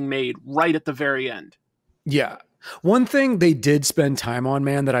decisions being made right at the very end. Yeah. One thing they did spend time on,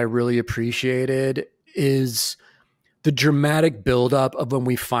 man, that I really appreciated is the dramatic buildup of when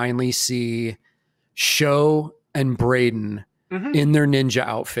we finally see Sho and Braden in their ninja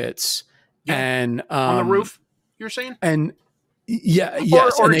outfits. Yeah. And on the roof, you're saying? And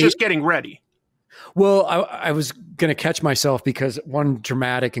yes. Or and just getting ready. Well, I was going to catch myself because one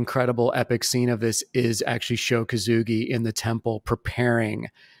dramatic, incredible, epic scene of this is actually Sho Kosugi in the temple preparing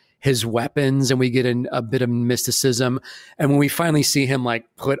his weapons, and we get a bit of mysticism. And when we finally see him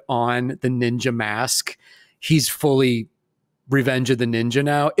put on the ninja mask, he's fully Revenge of the Ninja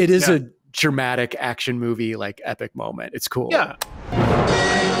now. It is a dramatic action movie, epic moment. It's cool. Yeah.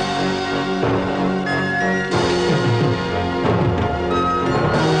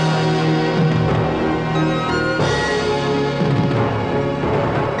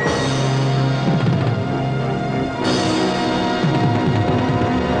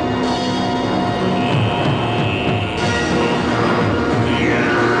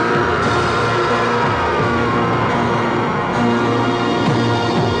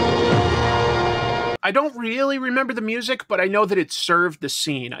 really remember the music, but I know that it served the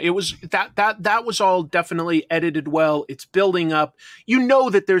scene. It was that was all definitely edited well. It's building up. You know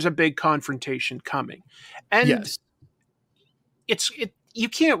that there's a big confrontation coming. And yes. You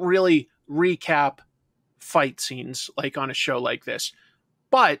can't really recap fight scenes like on a show like this.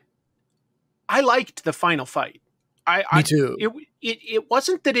 But I liked the final fight. Me too. It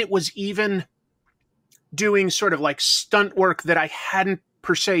wasn't that it was even doing sort of like stunt work that I hadn't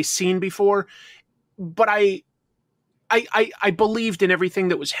per se seen before, but I believed in everything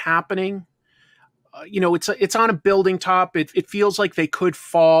that was happening. It's on a building top. It feels like they could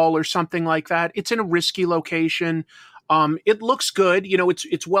fall or something like that. It's in a risky location. It looks good.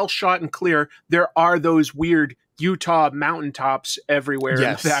 It's well shot and clear. There are those weird Utah mountaintops everywhere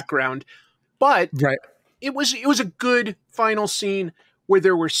in the background, but it was a good final scene where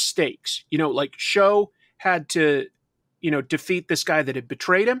there were stakes. Like Sho had to, defeat this guy that had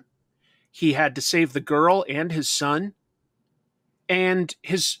betrayed him. He had to save the girl and his son. And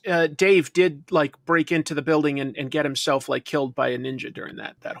his Dave did like break into the building and get himself like killed by a ninja during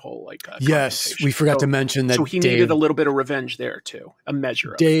that whole like yes, we forgot to mention that. So he needed a little bit of revenge there too, a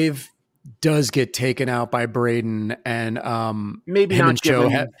measure. Dave does get taken out by Braden, and maybe him not and Sho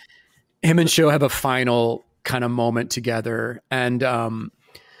him and Sho have a final kind of moment together. And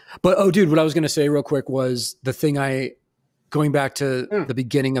but oh, dude, what I was going to say real quick was the thing going back to the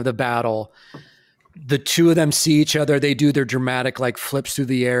beginning of the battle. The two of them see each other. They do their dramatic like flips through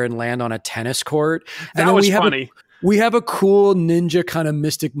the air and land on a tennis court. And that was funny. We have a cool ninja kind of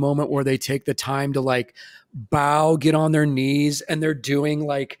mystic moment where they take the time to like bow, get on their knees, and they're doing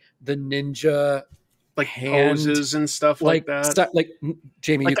like the ninja like poses and stuff like that. Like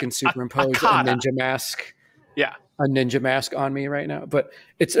Jamie, like you can superimpose a ninja mask. Yeah. A ninja mask on me right now, but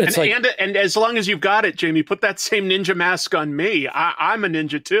it's and as long as you've got it, Jamie, put that same ninja mask on me. I'm a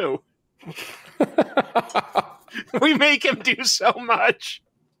ninja too. We make him do so much.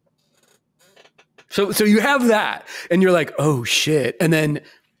 So you have that, and you're like, oh shit, and then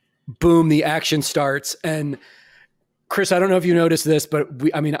boom, the action starts. And Chris, I don't know if you noticed this, but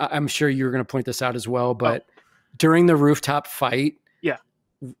I'm sure you're going to point this out as well. But during the rooftop fight,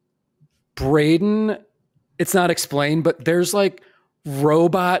 Braden, it's not explained, but there's like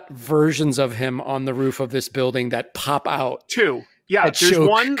robot versions of him on the roof of this building that pop out. Two. Yeah, there's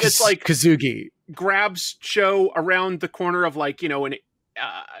one that's like Kosugi grabs Sho around the corner of like, an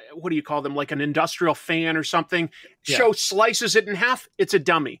what do you call them? Like an industrial fan or something. Yeah. Sho slices it in half. It's a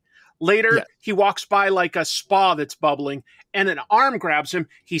dummy. Later, he walks by like a spa that's bubbling and an arm grabs him.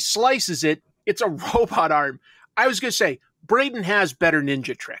 He slices it. It's a robot arm. I was going to say, Braden has better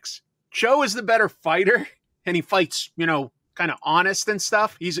ninja tricks. Sho is the better fighter and he fights, kind of honest and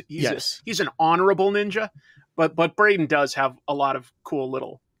stuff. He's an honorable ninja. But Braden does have a lot of cool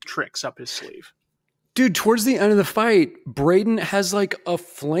little tricks up his sleeve. Dude, towards the end of the fight, Braden has like a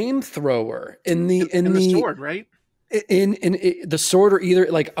flamethrower in the sword, right? In the sword, or either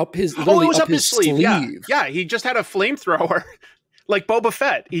like up his it was up his sleeve. Yeah, he just had a flamethrower, like Boba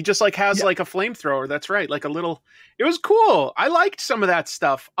Fett. He just like has like a flamethrower. That's right, like a little. It was cool. I liked some of that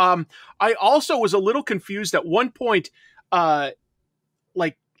stuff. I also was a little confused at one point.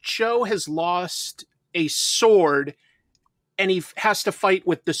 Like Sho has lost a sword and he has to fight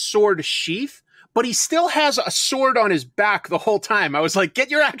with the sword sheath, but he still has a sword on his back the whole time. I was like,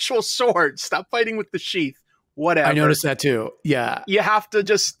 get your actual sword. Stop fighting with the sheath. Whatever. I noticed that too. Yeah. You have to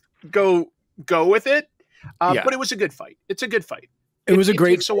just go with it. But it was a good fight. It's a good fight. It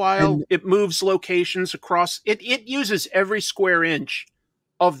takes a while. It moves locations across. It uses every square inch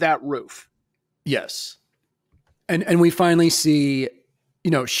of that roof. Yes. And we finally see,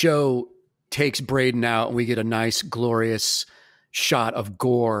 Sho takes Braden out, and we get a nice, glorious shot of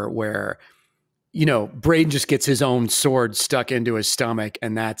gore where, Braden just gets his own sword stuck into his stomach,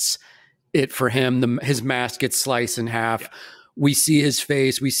 and that's it for him. His mask gets sliced in half. Yeah. We see his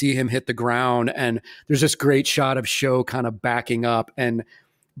face. We see him hit the ground, and there's this great shot of Sho kind of backing up, and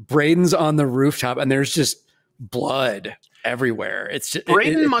Braden's on the rooftop, and there's just blood everywhere. It's just,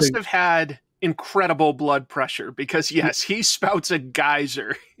 Braden must have had incredible blood pressure because yes, he spouts a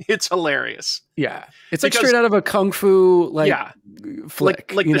geyser. It's hilarious. Yeah. It's like straight out of a kung fu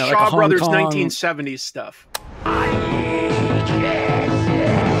flick. Like the Shaw Brothers 1970s stuff.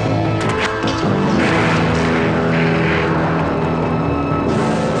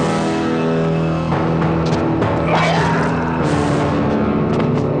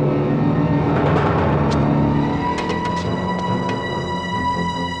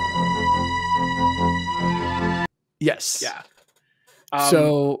 Yes. Yeah.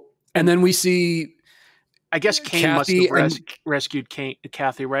 And then we see, I guess Kane must have rescued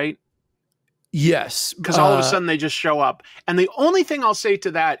Kathy, right? Yes. Because all of a sudden they just show up. And the only thing I'll say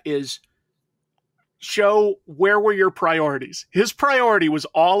to that is, Sho, where were your priorities? His priority was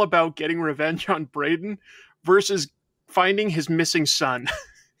all about getting revenge on Braden versus finding his missing son.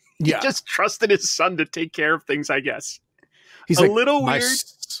 He just trusted his son to take care of things, I guess. He's a like, little weird.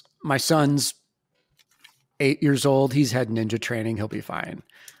 My son's 8 years old. He's had ninja training. He'll be fine.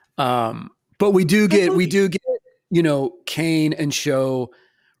 But we do get, you know, Kane and Sho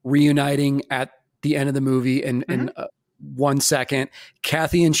reuniting at the end of the movie in 1 second.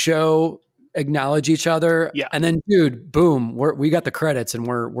 Kathy and Sho acknowledge each other. Yeah. And then, dude, boom, we got the credits and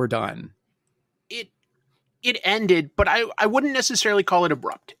we're done. It ended, but I wouldn't necessarily call it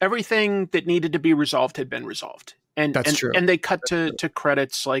abrupt. Everything that needed to be resolved had been resolved. And that's true. And they cut to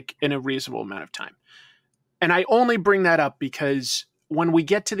credits like in a reasonable amount of time. And I only bring that up because when we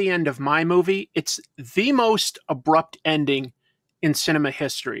get to the end of my movie, it's the most abrupt ending in cinema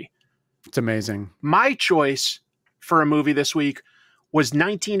history. It's amazing. My choice for a movie this week was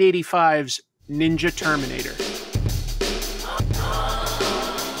 1985's Ninja Terminator.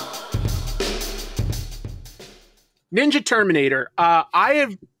 Ninja Terminator. I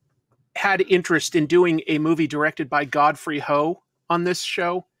have had interest in doing a movie directed by Godfrey Ho on this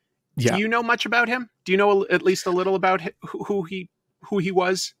show. Yeah. Do you know much about him? Do you know at least a little about who he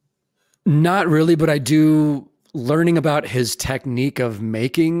was? Not really, but I do. Learning about his technique of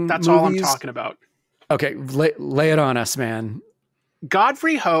making That's movies. all I'm talking about. Okay, lay it on us, man.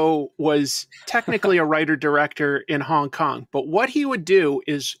 Godfrey Ho was technically a writer-director in Hong Kong, but what he would do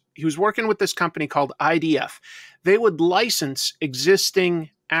is he was working with this company called IDF. They would license existing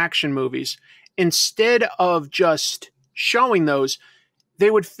action movies. Instead of just showing those,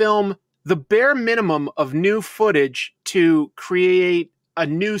 they would film the bare minimum of new footage to create a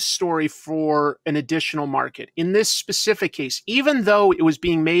new story for an additional market. In this specific case, even though it was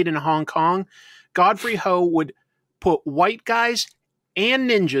being made in Hong Kong, Godfrey Ho would put white guys and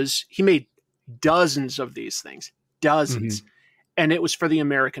ninjas. He made dozens of these things, dozens. And it was for the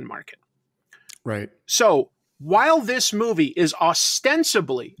American market. Right. So while this movie is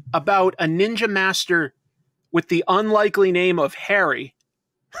ostensibly about a ninja master with the unlikely name of Harry,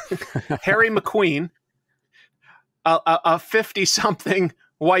 Harry McQueen, a 50-something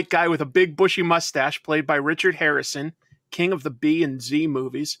white guy with a big bushy mustache played by Richard Harrison, king of the B and Z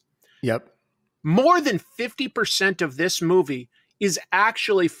movies. Yep. More than 50% of this movie is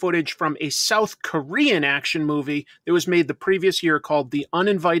actually footage from a South Korean action movie that was made the previous year called The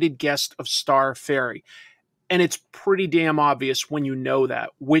Uninvited Guest of Star Ferry. And it's pretty damn obvious when you know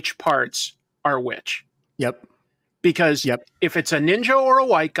that, which parts are which. Yep. Because if it's a ninja or a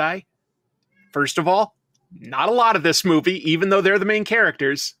white guy, first of all, not a lot of this movie, even though they're the main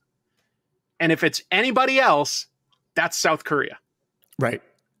characters. And if it's anybody else, that's South Korea. Right.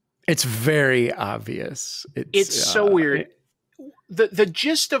 It's very obvious. It's so weird. The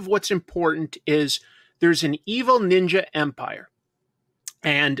gist of what's important is there's an evil ninja empire.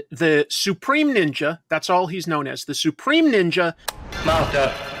 And the Supreme Ninja, that's all he's known as, the Supreme Ninja.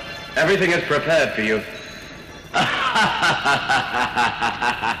 Master, everything is prepared for you.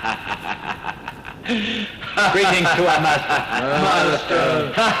 Greetings to our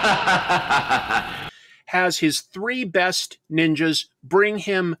master. Has his 3 best ninjas bring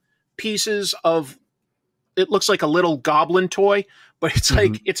him pieces of, it looks like a little goblin toy, but it's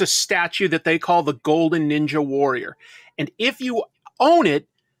like, it's a statue that they call the Golden Ninja Warrior. And if you own it,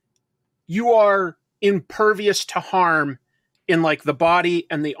 you are impervious to harm in like the body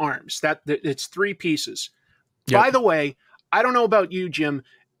and the arms. It's 3 pieces. Yep. By the way, I don't know about you, Jim.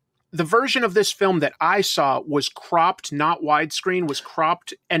 The version of this film that I saw was cropped, not widescreen, was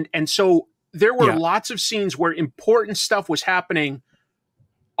cropped. And so there were lots of scenes where important stuff was happening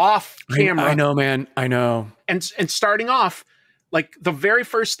off camera. I know, man. I know. And starting off, like the very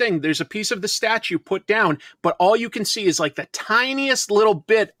first thing, there's a piece of the statue put down, but all you can see is like the tiniest little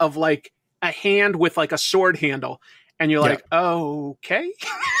bit of like a hand with like a sword handle. And you're like, oh, okay.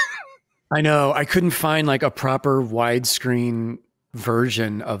 I know. I couldn't find like a proper widescreen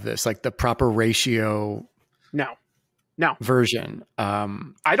version of this, like the proper ratio. No. Version.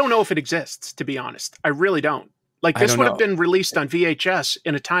 I don't know if it exists, to be honest. I really don't. Like this would have been released on VHS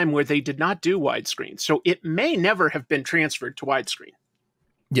in a time where they did not do widescreen. So it may never have been transferred to widescreen.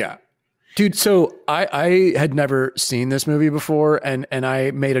 Yeah. Dude, so I had never seen this movie before, and I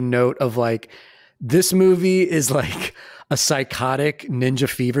made a note of like, this movie is like a psychotic ninja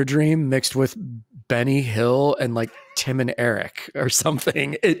fever dream mixed with Benny Hill and like Tim and Eric or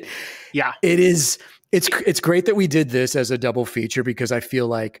something. It is. It's great that we did this as a double feature because I feel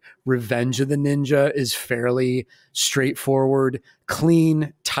like Revenge of the Ninja is fairly straightforward,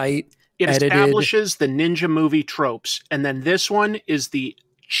 clean, tight, It edited. establishes the ninja movie tropes, and then this one is the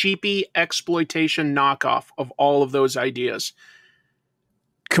cheapy exploitation knockoff of all of those ideas.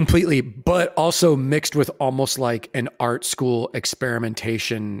 Completely, but also mixed with almost like an art school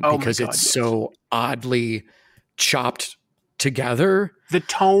experimentation because it's so oddly chopped together. The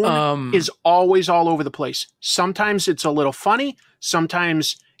tone is always all over the place. Sometimes it's a little funny.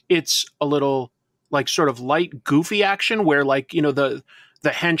 Sometimes it's a little like sort of light, goofy action where like, you know, the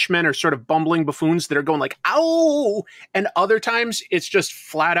henchmen are sort of bumbling buffoons that are going like, ow! And other times it's just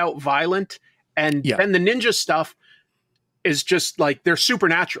flat out violent. And then the ninja stuff is just like, they're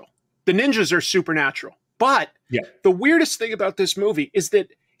supernatural. The ninjas are supernatural. But the weirdest thing about this movie is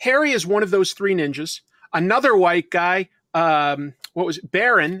that Harry is one of those three ninjas. Another white guy,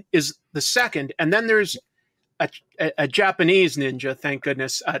 Baron is the second. And then there's a Japanese ninja, thank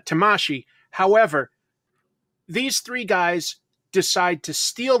goodness, Tamashi. However, these three guys decide to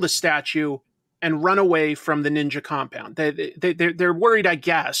steal the statue and run away from the ninja compound. They're worried, I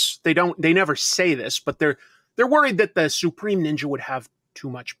guess. They never say this, but they're worried that the Supreme Ninja would have too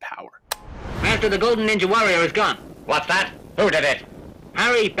much power. Master, the Golden Ninja Warrior is gone. What's that? Who did it?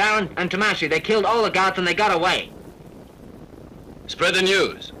 Harry, Baron, and Tamashi. They killed all the guards and they got away. Spread the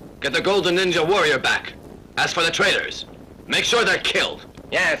news. Get the Golden Ninja Warrior back. As for the traitors, make sure they're killed.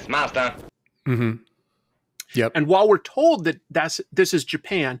 Yes, Master. Mm-hmm. Yep. And while we're told that this is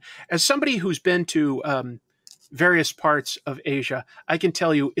Japan, as somebody who's been to various parts of Asia, I can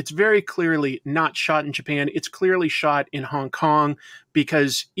tell you it's very clearly not shot in Japan. It's clearly shot in Hong Kong,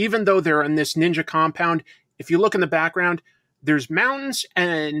 because even though they're in this ninja compound, if you look in the background, there's mountains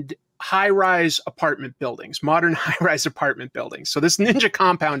and high-rise apartment buildings, modern high-rise apartment buildings. So this ninja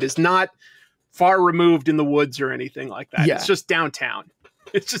compound is not far removed in the woods or anything like that. Yeah. It's just downtown.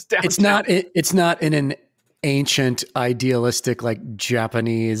 It's just downtown. It's not in an ancient, idealistic, like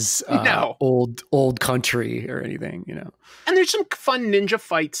Japanese, old country or anything, you know. And there's some fun ninja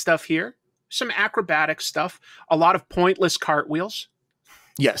fight stuff here, some acrobatic stuff, a lot of pointless cartwheels.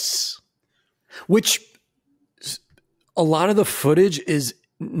 Yes, which a lot of the footage is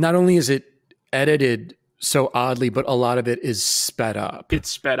not only is it edited so oddly, but a lot of it is sped up. It's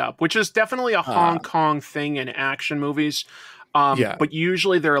sped up, which is definitely a Hong Kong thing in action movies. But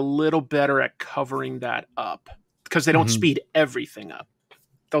usually they're a little better at covering that up because they don't speed everything up.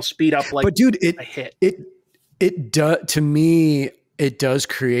 They'll speed up like a hit. To me, it does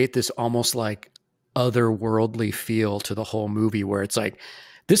create this almost like otherworldly feel to the whole movie where it's like,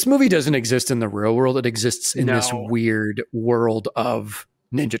 this movie doesn't exist in the real world. It exists in this weird world of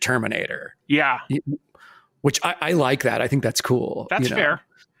Ninja Terminator. Yeah. Which I like that. I think that's cool. That's fair.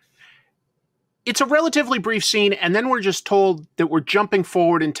 It's a relatively brief scene, and then we're just told that we're jumping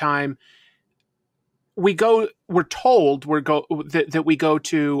forward in time. We're told that we go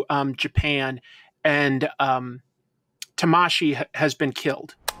to Japan, and Tamashi has been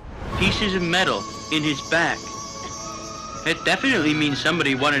killed. Pieces of metal in his back. It definitely means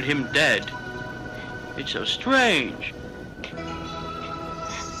somebody wanted him dead. It's so strange.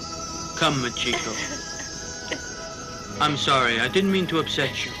 Come, Machiko. I'm sorry, I didn't mean to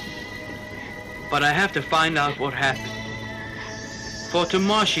upset you. But I have to find out what happened. For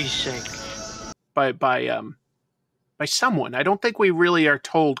Tamashi's sake. By someone. I don't think we really are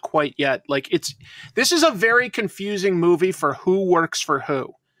told quite yet. Like this is a very confusing movie for who works for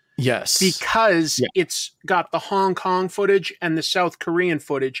who. Yes. Because it's got the Hong Kong footage and the South Korean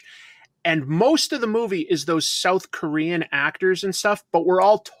footage. And most of the movie is those South Korean actors and stuff, but we're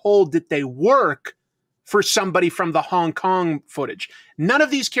all told that they work for somebody from the Hong Kong footage. None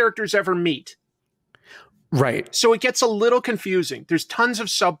of these characters ever meet. Right. So it gets a little confusing. There's tons of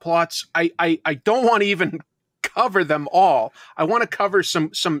subplots. I don't want to even cover them all. I want to cover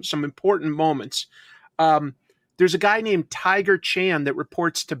some important moments. There's a guy named Tiger Chan that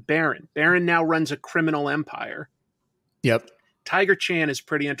reports to Baron. Baron now runs a criminal empire. Yep. Tiger Chan is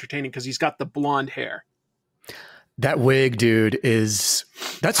pretty entertaining because he's got the blonde hair. That wig, dude,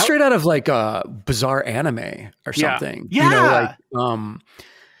 that's straight out of like a bizarre anime or something. Yeah. You know,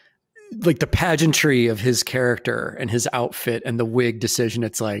 like the pageantry of his character and his outfit and the wig decision.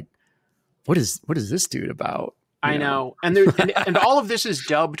 It's like, what is this dude about? I know. And all of this is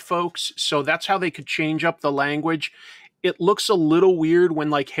dubbed, folks. So that's how they could change up the language. It looks a little weird when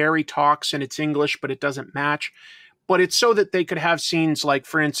like Harry talks and it's English, but it doesn't match. But it's so that they could have scenes like,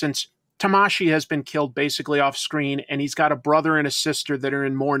 for instance, Tamashi has been killed basically off screen, and he's got a brother and a sister that are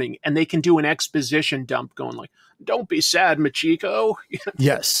in mourning, and they can do an exposition dump going like, don't be sad, Machiko.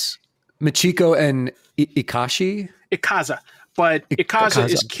 Yes. Machiko and Ikaza. But Ikaza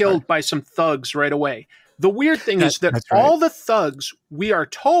is killed by some thugs right away. The weird thing is that all the thugs, we are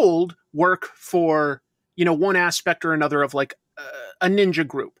told, work for, you know, one aspect or another of like a ninja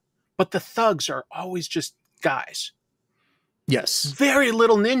group. But the thugs are always just guys. Yes. Very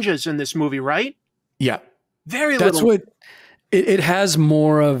little ninjas in this movie, right? Yeah. Very That's little. what it has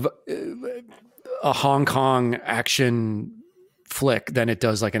more of a Hong Kong action flick than it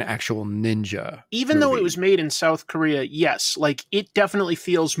does like an actual ninja. Even though it was made in South Korea, yes, like it definitely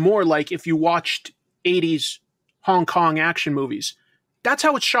feels more like if you watched 80s Hong Kong action movies. That's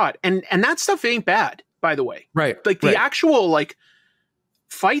how it's shot. And that stuff ain't bad, by the way. Right. Like the actual like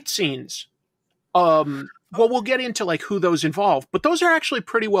fight scenes, well, we'll get into like who those involve, but those are actually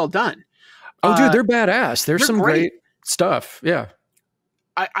pretty well done. Oh, dude, they're badass. There's some great stuff. Yeah.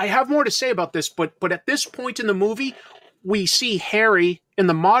 I have more to say about this, but at this point in the movie, we see Harry in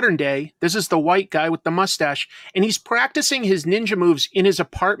the modern day. This is the white guy with the mustache, and he's practicing his ninja moves in his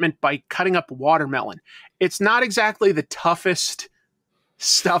apartment by cutting up watermelon. It's not exactly the toughest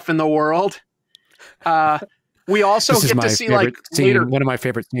stuff in the world. We also get to see like later. One of my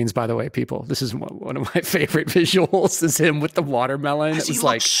favorite scenes, by the way, people. This is one of my favorite visuals. Is him with the watermelon. It was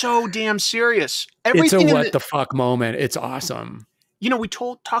like so damn serious. Everything it's a what the fuck moment. It's awesome. You know, we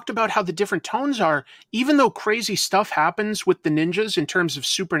talked about how the different tones are. Even though crazy stuff happens with the ninjas in terms of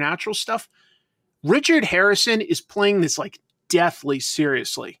supernatural stuff, Richard Harrison is playing this like deathly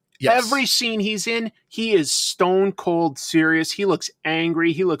seriously. Yes. Every scene he's in, he is stone cold serious. He looks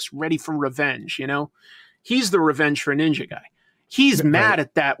angry. He looks ready for revenge, you know? He's the revenge for ninja guy. He's mad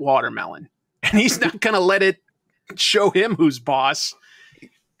at that watermelon, and he's not going to let it show him who's boss.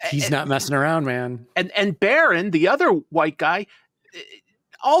 He's not messing around, man. And Baron, the other white guy,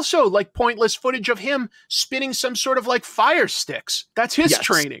 also like pointless footage of him spinning some sort of like fire sticks. That's his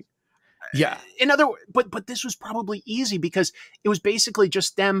training. Yeah. But this was probably easy because it was basically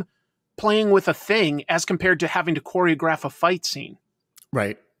just them playing with a thing as compared to having to choreograph a fight scene.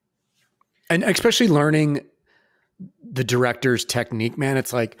 Right. And especially learning the director's technique, man.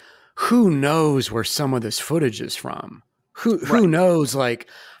 It's like, who knows where some of this footage is from? Who knows like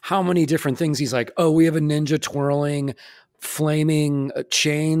how many different things he's like, oh, we have a ninja twirling flaming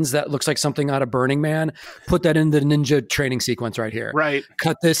chains that looks like something out of Burning Man. Put that in the ninja training sequence right here. Right.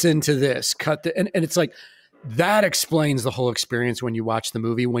 Cut this into this. And it's like that explains the whole experience when you watch the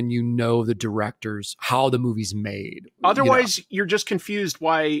movie, when you know the directors, how the movie's made. Otherwise, you're just confused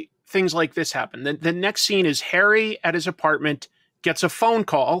why things like this happen. The next scene is Harry at his apartment gets a phone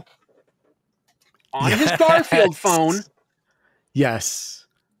call on his Garfield phone. Yes.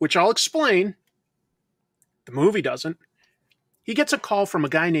 Which I'll explain. The movie doesn't. He gets a call from a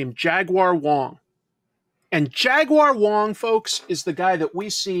guy named Jaguar Wong. And Jaguar Wong, folks, is the guy that we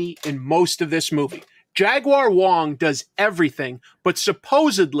see in most of this movie. Jaguar Wong does everything, but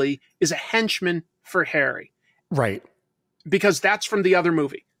supposedly is a henchman for Harry. Right. Because that's from the other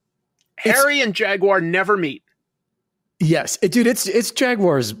movie. Harry and Jaguar never meet. Yes. Dude, it's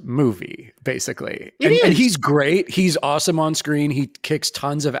Jaguar's movie, basically. It is. And he's great. He's awesome on screen. He kicks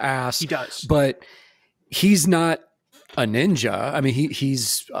tons of ass. He does. But he's not a ninja. I mean,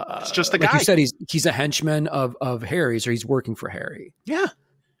 he's just a guy. Like you said, he's a henchman of Harry's, or he's working for Harry. Yeah.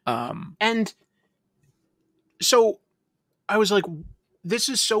 And so I was like, this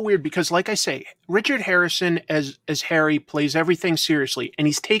is so weird because, like I say, Richard Harrison as Harry plays everything seriously, and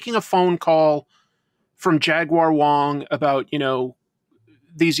he's taking a phone call from Jaguar Wong about, you know,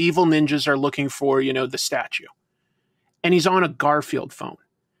 these evil ninjas are looking for, you know, the statue. And he's on a Garfield phone.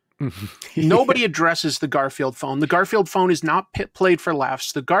 Nobody addresses the Garfield phone. The Garfield phone is not played for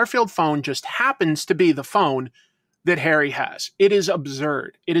laughs. The Garfield phone just happens to be the phone that Harry has. It is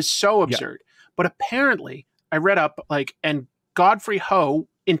absurd. It is so absurd. Yeah. But apparently, I read up, like, and Godfrey Ho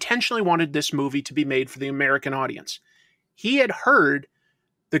intentionally wanted this movie to be made for the American audience. He had heard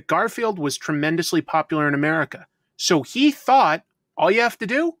that Garfield was tremendously popular in America. So he thought, all you have to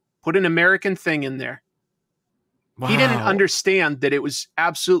do, put an American thing in there. Wow. He didn't understand that it was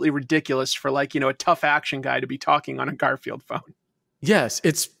absolutely ridiculous for, like, you know, a tough action guy to be talking on a Garfield phone. Yes,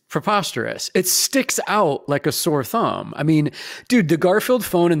 it's preposterous. It sticks out like a sore thumb. I mean, dude, the Garfield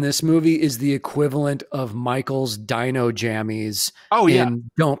phone in this movie is the equivalent of Michael's Dino Jammies in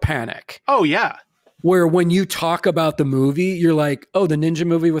Don't Panic. Oh, yeah. Where when you talk about the movie, you're like, oh, the ninja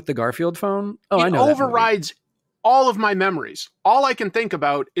movie with the Garfield phone? Oh, I know. It overrides all of my memories. All I can think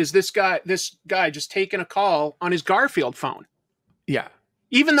about is this guy just taking a call on his Garfield phone. Yeah.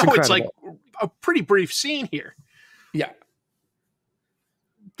 Even though it's like a pretty brief scene here. Yeah.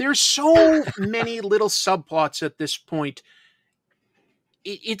 There's so many little subplots at this point.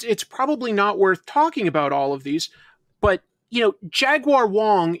 It's probably not worth talking about all of these, but, you know, Jaguar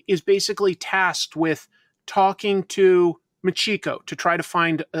Wong is basically tasked with talking to Machiko to try to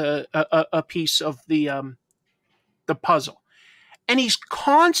find a piece of the puzzle. And he's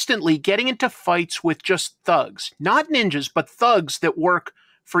constantly getting into fights with just thugs, not ninjas, but thugs that work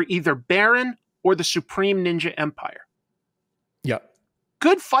for either Baron or the Supreme Ninja Empire. Yep.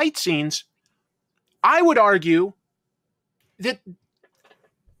 Good fight scenes. I would argue that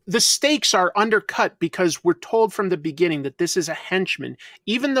the stakes are undercut because we're told from the beginning that this is a henchman.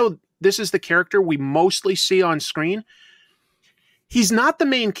 Even though this is the character we mostly see on screen, he's not the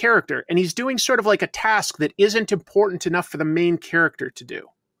main character, and he's doing sort of like a task that isn't important enough for the main character to do.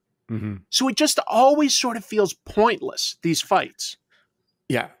 Mm-hmm. So it just always sort of feels pointless, these fights.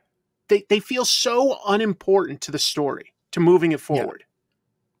 Yeah. They feel so unimportant to the story, to moving it forward.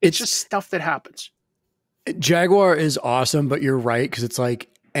 Yeah. It's just stuff that happens. Jaguar is awesome, but you're right, because it's like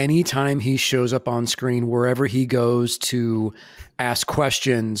anytime he shows up on screen, wherever he goes to ask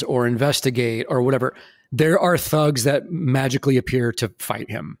questions or investigate or whatever, there are thugs that magically appear to fight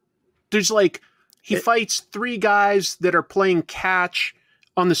him. There's like, he fights 3 guys that are playing catch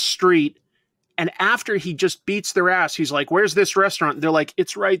on the street, and after he just beats their ass, he's like, where's this restaurant? They're like,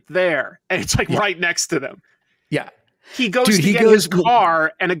 it's right there. And it's like right next to them. Yeah. He goes to get his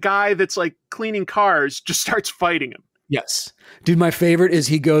car, and a guy that's like cleaning cars just starts fighting him. Yes. Dude, my favorite is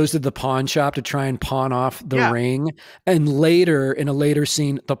he goes to the pawn shop to try and pawn off the ring. And later, in a later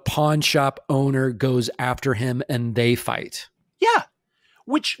scene, the pawn shop owner goes after him and they fight. Yeah.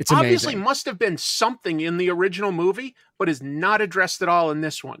 Which obviously must have been something in the original movie, but is not addressed at all in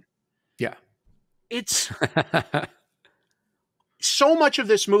this one. Yeah. It's so much of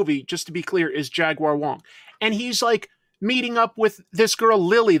this movie, just to be clear, is Jaguar Wong. And he's like meeting up with this girl,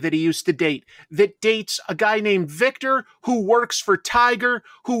 Lily, that he used to date, that dates a guy named Victor, who works for Tiger,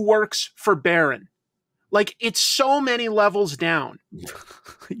 who works for Baron. Like, it's so many levels down.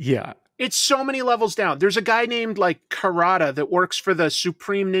 Yeah. It's so many levels down. There's a guy named like Karada that works for the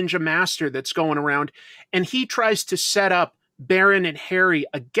Supreme Ninja Master that's going around, and he tries to set up Baron and Harry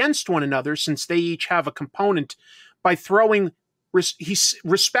against one another, since they each have a component, by throwing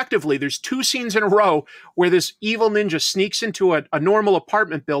respectively. There's 2 scenes in a row where this evil ninja sneaks into a normal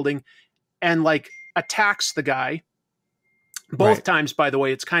apartment building and like attacks the guy. Both times, by the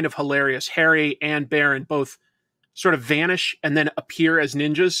way, it's kind of hilarious. Harry and Baron both sort of vanish and then appear as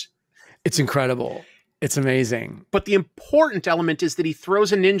ninjas. It's incredible. It's amazing. But the important element is that he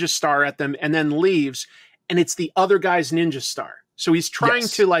throws a ninja star at them and then leaves, and it's the other guy's ninja star. So he's trying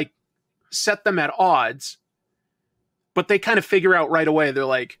to like set them at odds, but they kind of figure out right away. They're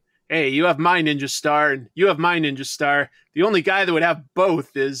like, hey, you have my ninja star and you have my ninja star. The only guy that would have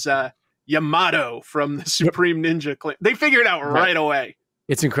both is Yamato from the Supreme Ninja Clan. They figure it out right away.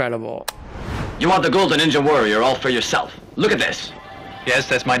 It's incredible. You want the Golden Ninja Warrior all for yourself. Look at this. Yes,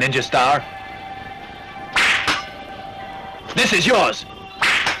 that's my ninja star. This is yours.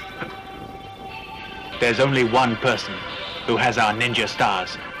 There's only one person who has our ninja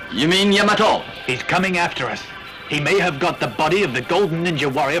stars. You mean Yamato? He's coming after us. He may have got the body of the Golden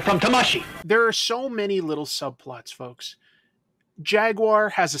Ninja Warrior from Tamashi. There are so many little subplots, folks. Jaguar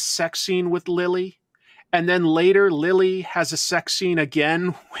has a sex scene with Lily, and then later Lily has a sex scene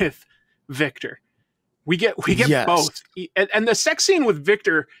again with Victor. We get both. And the sex scene with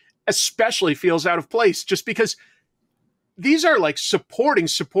Victor especially feels out of place, just because these are like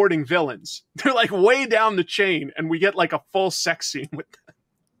supporting villains. They're like way down the chain, and we get like a full sex scene with them.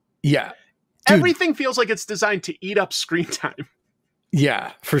 Yeah. Dude. Everything feels like it's designed to eat up screen time.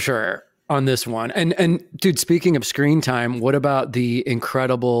 Yeah, for sure. On this one. And dude, speaking of screen time, what about the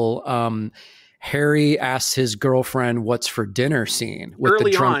incredible Harry asks his girlfriend what's for dinner scene with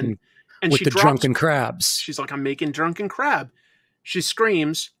early the drunken on, and with the drunken crabs. She's like, I'm making drunken crab. She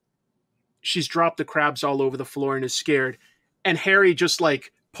screams. She's dropped the crabs all over the floor and is scared. And Harry just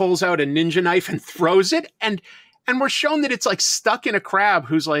like pulls out a ninja knife and throws it. And we're shown that it's like stuck in a crab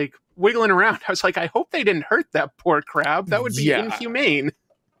who's like wiggling around. I was like, I hope they didn't hurt that poor crab. That would be inhumane.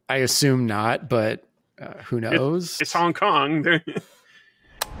 I assume not, but who knows? It's Hong Kong.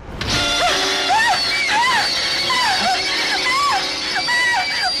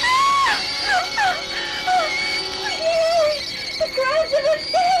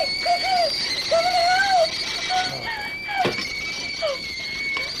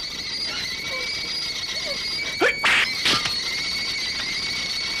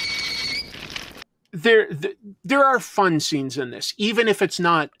 There are fun scenes in this, even if it's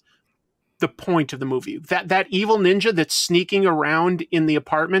not the point of the movie. That evil ninja that's sneaking around in the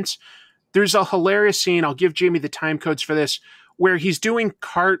apartments, there's a hilarious scene, I'll give Jamie the time codes for this, where he's doing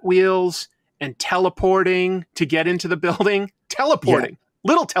cartwheels and teleporting to get into the building.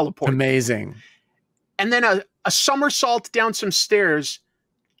 Little teleporting. Amazing. And then a somersault down some stairs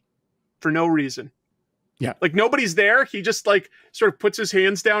for no reason. Yeah. Like nobody's there. He just like sort of puts his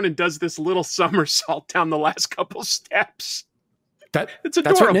hands down and does this little somersault down the last couple steps. It's adorable.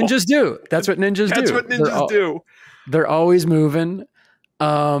 That's what ninjas do. That's what ninjas do. They're always moving.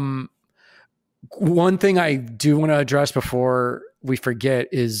 One thing I do want to address before we forget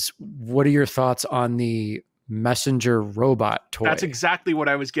is, what are your thoughts on the messenger robot toy? That's exactly what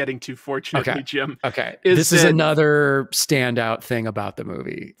I was getting to, fortunately, Jim. Okay. This is another standout thing about the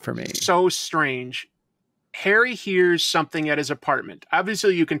movie for me. So strange. Harry hears something at his apartment.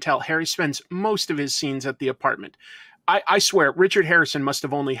 Obviously, you can tell Harry spends most of his scenes at the apartment. I swear, Richard Harrison must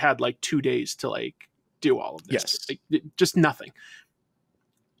have only had like 2 days to like do all of this. Yes. Like, just nothing.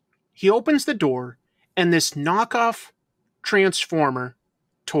 He opens the door, and this knockoff Transformer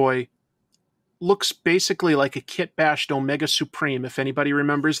toy looks basically like a kit bashed Omega Supreme, if anybody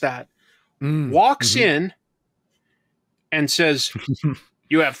remembers that. Walks in and says,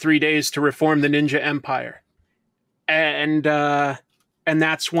 "You have 3 days to reform the Ninja Empire." And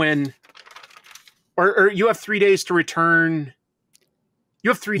that's when, or you have 3 days to return. You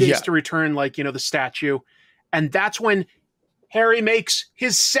have 3 days to return, like, you know, the statue. And that's when Harry makes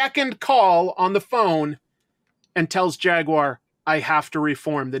his second call on the phone and tells Jaguar, "I have to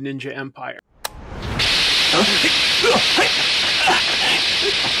reform the Ninja Empire."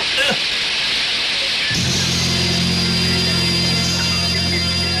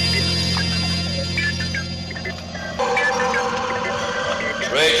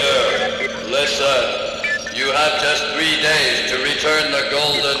 Traitor, listen. You have just 3 days to return the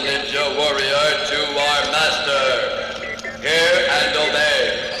Golden Ninja Warrior to our master. Hear and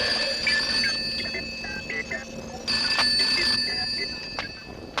obey.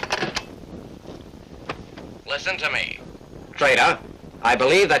 Listen to me. Traitor, I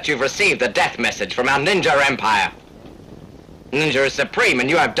believe that you've received the death message from our Ninja Empire. Ninja is supreme and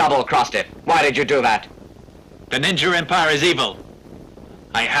you have double-crossed it. Why did you do that? The Ninja Empire is evil.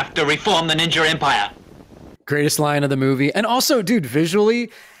 I have to reform the Ninja Empire. Greatest line of the movie. And also, dude, visually,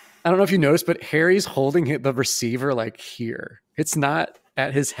 I don't know if you noticed, but Harry's holding the receiver like here. It's not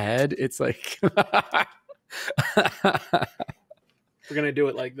at his head. It's like... We're going to do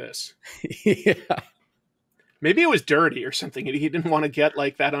it like this. Yeah. Maybe it was dirty or something. He didn't want to get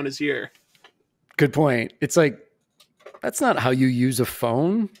like that on his ear. Good point. It's like, that's not how you use a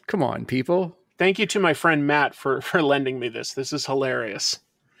phone. Come on, people. Thank you to my friend Matt for lending me this. This is hilarious.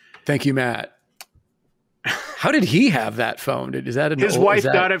 Thank you, Matt. How did he have that phone? Is that his wife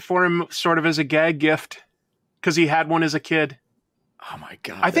got it for him sort of as a gag gift because he had one as a kid. Oh my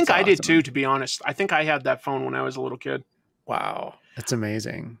God. I think I did too, to be honest. I think I had that phone when I was a little kid. Wow. That's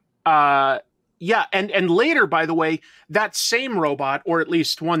amazing. Yeah, and later, by the way, that same robot, or at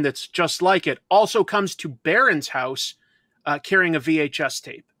least one that's just like it, also comes to Baron's house carrying a VHS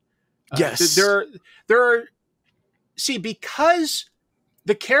tape. Yes. There are, see, because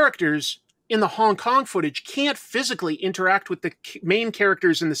the characters in the Hong Kong footage can't physically interact with the main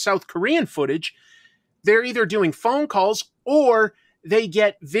characters in the South Korean footage, they're either doing phone calls or they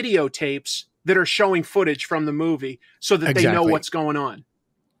get videotapes that are showing footage from the movie so that they know what's going on.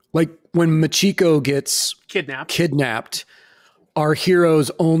 Like when Machiko gets kidnapped, our heroes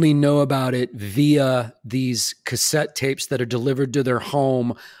only know about it via these cassette tapes that are delivered to their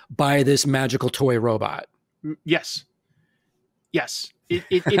home by this magical toy robot. Yes. Yes.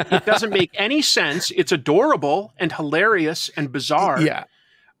 It doesn't make any sense. It's adorable and hilarious and bizarre. Yeah.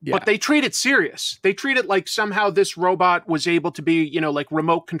 But they treat it serious. They treat it like somehow this robot was able to be, like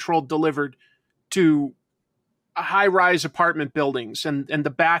remote controlled delivered to high-rise apartment buildings and the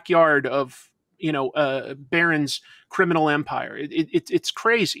backyard of, Baron's criminal empire. It's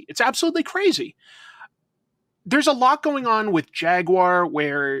crazy. It's absolutely crazy. There's a lot going on with Jaguar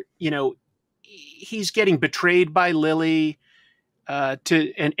where, he's getting betrayed by Lily and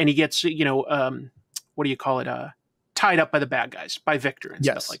he gets, what do you call it? Tied up by the bad guys, by Victor and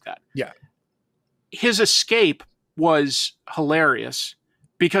stuff like that. Yeah. His escape was hilarious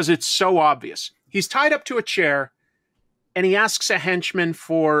because it's so obvious. He's tied up to a chair and he asks a henchman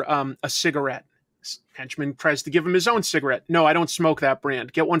for a cigarette. Henchman tries to give him his own cigarette. "No, I don't smoke that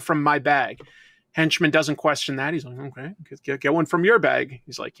brand. Get one from my bag." Henchman doesn't question that. He's like, "Okay, get one from your bag."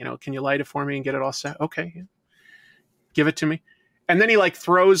 He's like, "Can you light it for me and get it all set?" "Okay, yeah. Give it to me." And then he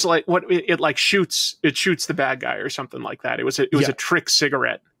throws it shoots the bad guy or something like that. It was a trick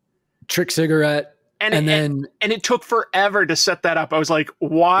cigarette. And then it took forever to set that up. I was like,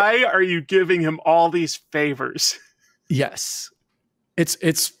 why are you giving him all these favors? Yes.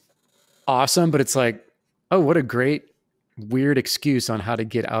 It's awesome, but it's like, oh, what a great weird excuse on how to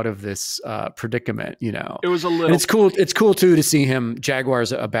get out of this predicament, you know. It was a little. And it's cool. It's cool too to see him.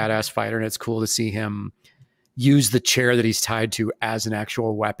 Jaguar's a badass fighter, and it's cool to see him use the chair that he's tied to as an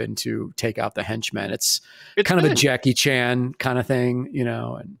actual weapon to take out the henchmen. It's kind of a Jackie Chan kind of thing, you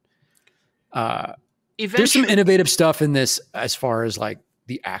know. And there's some innovative stuff in this as far as like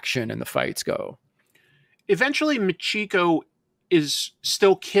the action and the fights go. Eventually, Machiko is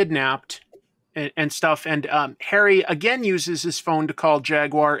still kidnapped and stuff. And Harry again uses his phone to call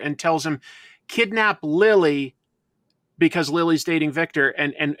Jaguar and tells him, kidnap Lily because Lily's dating Victor,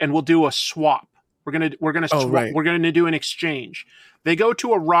 and we'll do a swap. We're gonna do an exchange. They go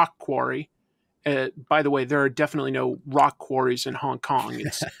to a rock quarry. By the way, there are definitely no rock quarries in Hong Kong.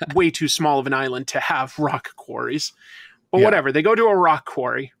 It's way too small of an island to have rock quarries. But whatever. They go to a rock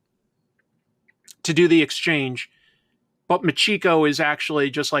quarry to do the exchange. But Machiko is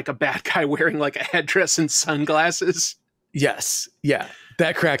actually just like a bad guy wearing like a headdress and sunglasses. Yes. Yeah.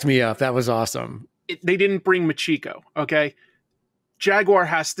 That cracked me up. That was awesome. They didn't bring Machiko. Okay. Jaguar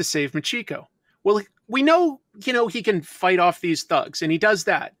has to save Machiko. Well, we know, you know, he can fight off these thugs, and he does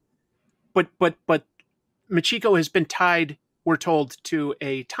that. But Machiko has been tied, we're told, to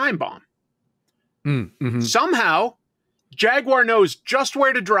a time bomb. Mm-hmm. Somehow, Jaguar knows just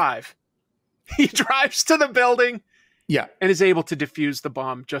where to drive. He drives to the building. Yeah. And is able to defuse the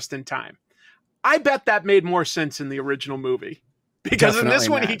bomb just in time. I bet that made more sense in the original movie. Because in this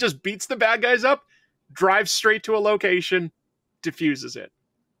one, he just beats the bad guys up, drives straight to a location, diffuses it.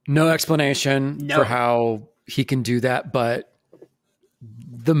 No explanation for how he can do that, but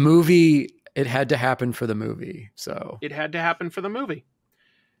the movie, it had to happen for the movie. So it had to happen for the movie.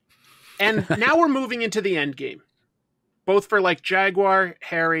 And now we're moving into the end game. Both for like Jaguar,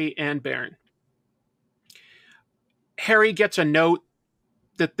 Harry, and Baron. Harry gets a note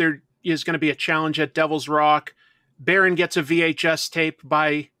that there is going to be a challenge at Devil's Rock. Baron gets a VHS tape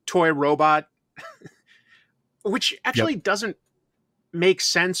by Toy Robot, which actually doesn't make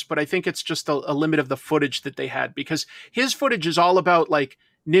sense, but I think it's just a limit of the footage that they had, because his footage is all about like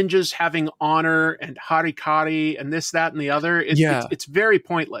ninjas having honor and harikari and this, that, and the other. It's very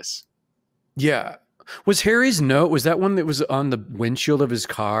pointless. Yeah. Was Harry's note, was that one that was on the windshield of his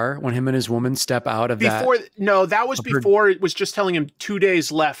car when him and his woman step out of that? No, that was before. It was just telling him 2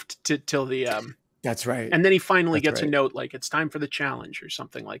 days left till the... That's right. And then he finally gets a note like, it's time for the challenge or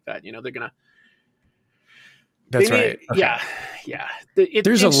something like that. You know, they're going to... That's right. Okay. Yeah. Yeah.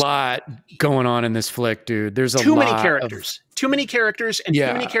 There's a lot going on in this flick, dude. There's too many characters and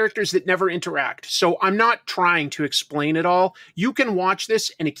too many characters that never interact. So I'm not trying to explain it all. You can watch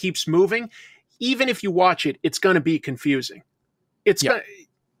this and it keeps moving. Even if you watch it, it's going to be confusing.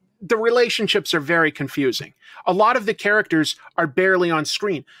 The relationships are very confusing. A lot of the characters are barely on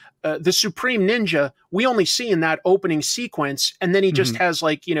screen. The Supreme Ninja, we only see in that opening sequence. And then he just has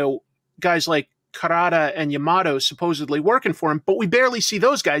like, you know, guys like Karada and Yamato supposedly working for him, but we barely see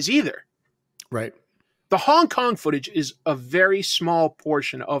those guys either. Right. The Hong Kong footage is a very small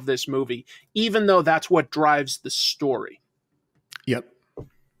portion of this movie, even though that's what drives the story. Yep.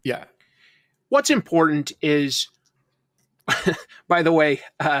 Yeah. What's important is, by the way,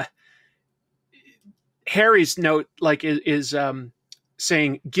 Harry's note is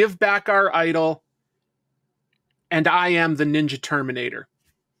saying, "Give back our idol, and I am the Ninja Terminator."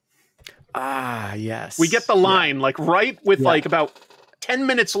 Ah, yes. We get the line like about 10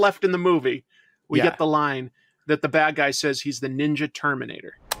 minutes left in the movie. We get the line that the bad guy says he's the Ninja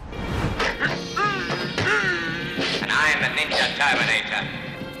Terminator. And I am the Ninja Terminator.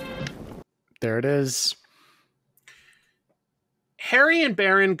 There it is. Harry and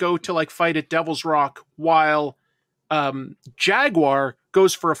Baron go to like fight at Devil's Rock while Jaguar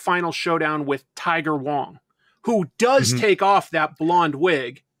goes for a final showdown with Tiger Wong, who does take off that blonde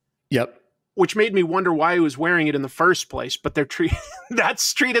wig. Yep. Which made me wonder why he was wearing it in the first place. But they're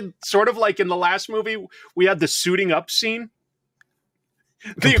that's treated sort of like in the last movie, we had the suiting up scene.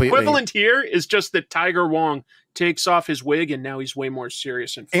 The equivalent here is just that Tiger Wong takes off his wig and now he's way more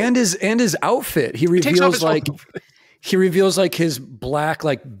serious and his outfit. He reveals like his black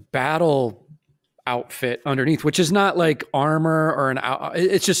like battle outfit underneath, which is not like armor or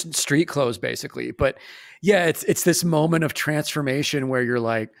it's just street clothes basically. But yeah, it's this moment of transformation where you're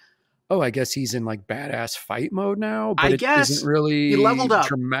like, oh, I guess he's in like badass fight mode now, but it isn't really he leveled up.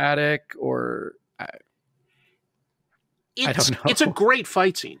 Dramatic or I don't know. It's a great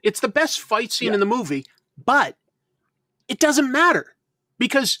fight scene. It's the best fight scene in the movie, but it doesn't matter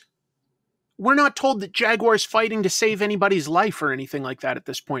because we're not told that Jaguar's fighting to save anybody's life or anything like that at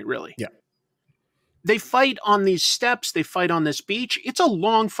this point, really. Yeah. They fight on these steps. They fight on this beach. It's a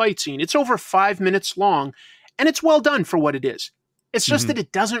long fight scene. It's over 5 minutes long. And it's well done for what it is. It's just that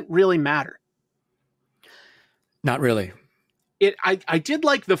it doesn't really matter. Not really. I did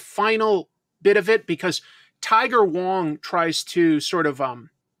like the final bit of it because Tiger Wong tries to sort of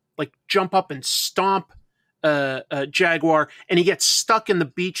like jump up and stomp a jaguar, and he gets stuck in the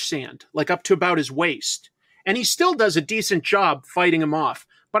beach sand, like up to about his waist. And he still does a decent job fighting him off.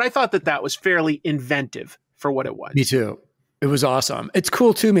 But I thought that was fairly inventive for what it was. Me too. It was awesome. It's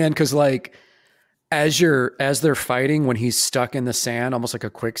cool too, man, because like as they're fighting, when he's stuck in the sand, almost like a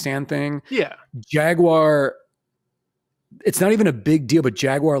quicksand thing. Yeah. Jaguar, it's not even a big deal, but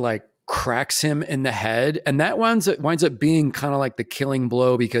Jaguar like cracks him in the head, and that winds up being kind of like the killing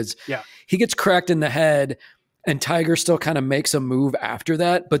blow, because he gets cracked in the head, and Tiger still kind of makes a move after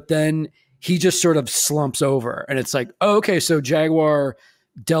that, but then he just sort of slumps over, and it's like, oh, okay, so Jaguar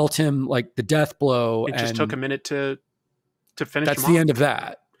dealt him like the death blow. It just took a minute to finish. That's the end of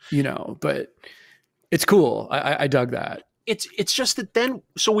that, but it's cool. I dug that. It's just that then,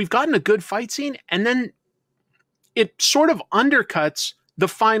 so we've gotten a good fight scene, and then it sort of undercuts the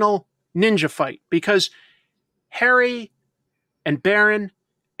final ninja fight, because Harry and Baron,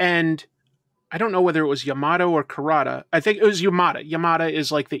 and I don't know whether it was Yamato or Kurata. I think it was Yamada. Yamada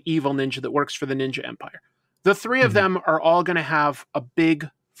is like the evil ninja that works for the Ninja Empire. The three of them are all going to have a big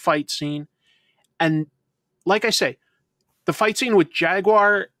fight scene. And like I say, the fight scene with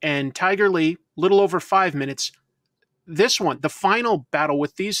Jaguar and Tiger Lee, little over 5 minutes. This one, the final battle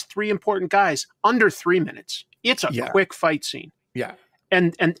with these three important guys, under 3 minutes. It's a quick fight scene. Yeah.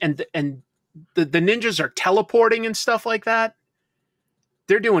 And the ninjas are teleporting and stuff like that.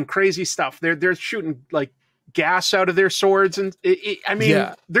 They're doing crazy stuff. They're shooting like gas out of their swords, and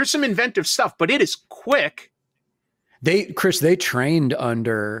there's some inventive stuff, but it is quick. They trained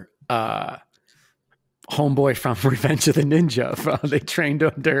under homeboy from Revenge of the Ninja. They trained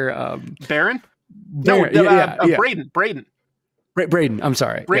under Baron. Braden. Braden. I'm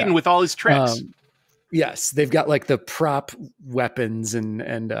sorry. Braden with all his tricks. Yes, they've got like the prop weapons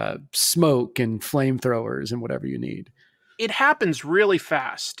and smoke and flamethrowers and whatever you need. It happens really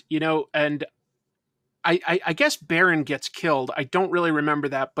fast, and I guess Baron gets killed. I don't really remember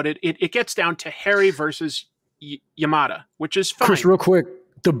that, but it gets down to Harry versus Yamada, which is fine. Chris, real quick,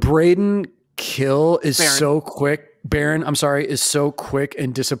 the Braden kill is so quick. Baron, I'm sorry, is so quick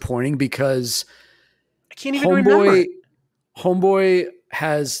and disappointing because I can't even remember. Homeboy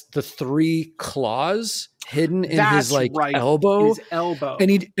has the 3 claws hidden in his elbow. His elbow.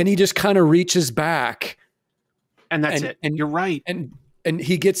 And he just kind of reaches back. And that's it. And you're right. And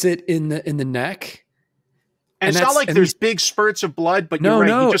he gets it in the neck. And it's not like there's big spurts of blood, but you're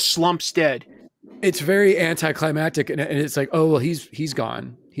right. He just slumps dead. It's very anticlimactic, and it's like, oh well, he's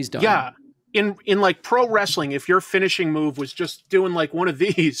gone. He's done. Yeah. In like pro wrestling, if your finishing move was just doing like one of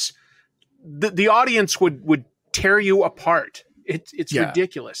these, the audience would tear you apart. It's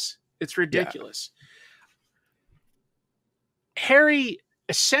ridiculous. It's ridiculous. Yeah. Harry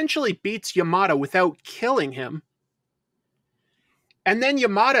essentially beats Yamada without killing him. And then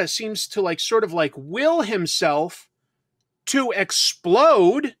Yamada seems to like sort of like will himself to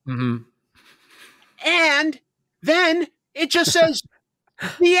explode. Mm-hmm. And then it just says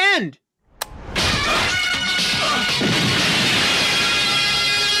the end.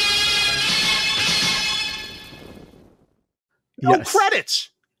 No credits.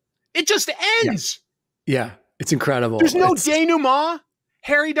 It just ends. Yeah, it's incredible. There's no denouement.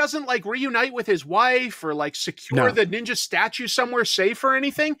 Harry doesn't like reunite with his wife or like secure the ninja statue somewhere safe or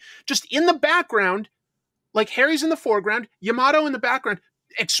anything. Just in the background, like Harry's in the foreground, Yamato in the background,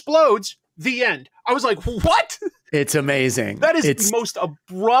 explodes, the end. I was like, what? It's amazing. That is the most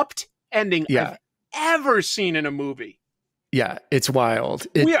abrupt ending I've ever seen in a movie. Yeah, it's wild.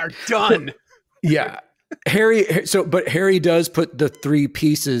 We are done. Yeah. But Harry does put the 3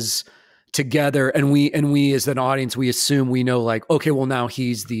 pieces together, and we as an audience, we assume we know, like, okay, well now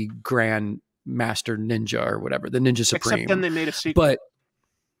he's the Grand Master Ninja or whatever, the Ninja Supreme. Except then they made a sequel. But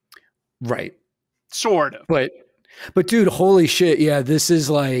right. Sort of. But dude, holy shit, yeah, this is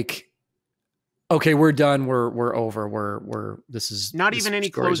like, okay, we're done, we're over, this is not even any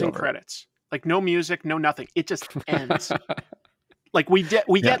closing credits. Like no music, no nothing. It just ends. Like we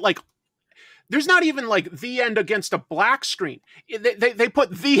get like, there's not even like the end against a black screen. They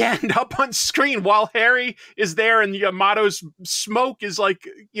put the end up on screen while Harry is there and Yamato's smoke is like,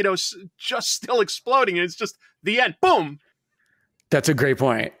 just still exploding. And it's just the end. Boom. That's a great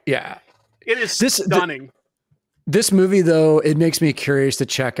point. Yeah. It is stunning. This movie, though, it makes me curious to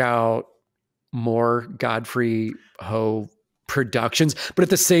check out more Godfrey Ho productions. But at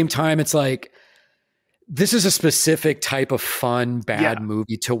the same time, it's like, this is a specific type of fun, bad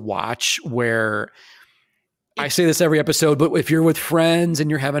movie to watch where I say this every episode, but if you're with friends and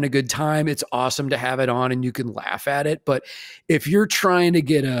you're having a good time, it's awesome to have it on and you can laugh at it. But if you're trying to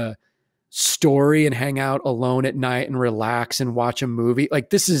get a story and hang out alone at night and relax and watch a movie, like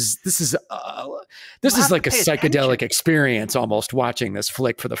this is like a psychedelic experience almost, watching this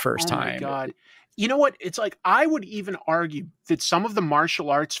flick for the first time. Oh my God. You know what? It's like, I would even argue that some of the martial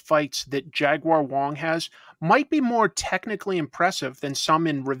arts fights that Jaguar Wong has might be more technically impressive than some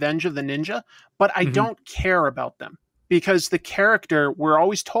in Revenge of the Ninja, but I don't care about them because the character, we're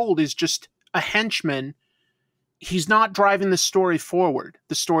always told, is just a henchman. He's not driving the story forward,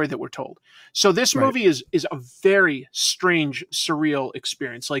 the story that we're told. So this movie is a very strange, surreal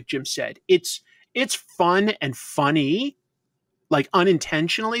experience, like Jim said. It's fun and funny, like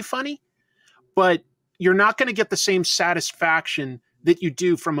unintentionally funny, but you're not going to get the same satisfaction that you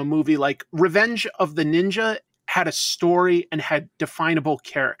do from a movie like Revenge of the Ninja had a story and had definable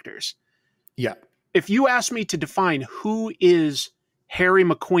characters. Yeah. If you ask me to define who is Harry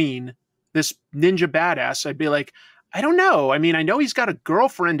McQueen, this ninja badass, I'd be like, I don't know. I mean, I know he's got a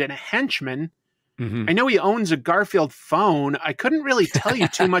girlfriend and a henchman. I know he owns a Garfield phone. I couldn't really tell you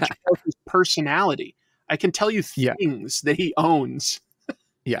too much about his personality. I can tell you things that he owns.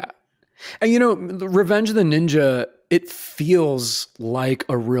 Yeah. And, you know, Revenge of the Ninja, it feels like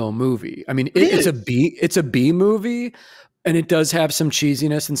a real movie. I mean, it's a B movie, and it does have some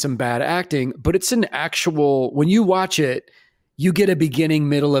cheesiness and some bad acting, but it's an actual, when you watch it, you get a beginning,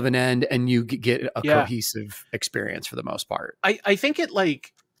 middle of an end, and you get a cohesive experience for the most part. I think it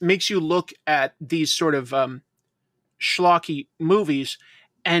like makes you look at these sort of schlocky movies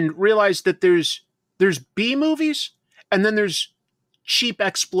and realize that there's B movies and then there's cheap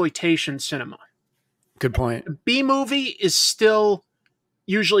exploitation cinema. Good point. A B movie is still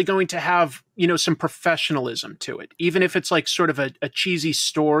usually going to have, you know, some professionalism to it, even if it's like sort of a cheesy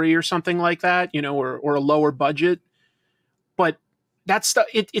story or something like that, you know, or a lower budget. But that stuff,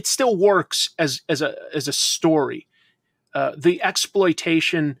 it still works as a story. The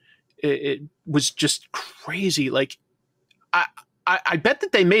exploitation, it was just crazy. Like, I bet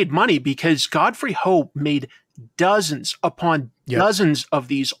that they made money because Godfrey Ho made dozens upon dozens of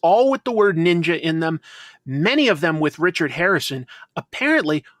these, all with the word ninja in them, many of them with Richard Harrison.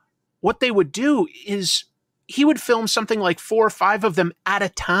 Apparently, what they would do is he would film something like 4 or 5 of them at a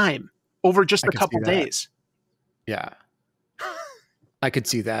time over just a couple days. Yeah. I could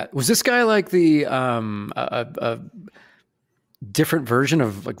see that. Was this guy like the a different version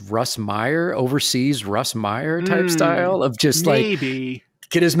of like Russ Meyer, overseas Russ Meyer type style of just maybe. Like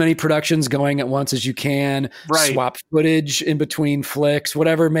get as many productions going at once as you can, swap footage in between flicks,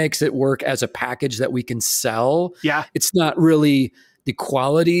 whatever makes it work as a package that we can sell. Yeah. It's not really the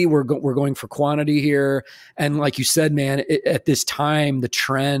quality. We're going for quantity here. And like you said, man, at this time, the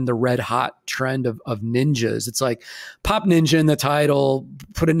trend, the red hot trend of ninjas, it's like pop ninja in the title,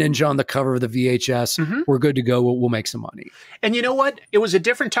 put a ninja on the cover of the VHS. We're good to go. We'll make some money. And you know what? It was a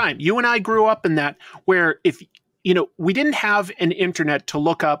different time. You and I grew up in that, where if, you know, we didn't have an internet to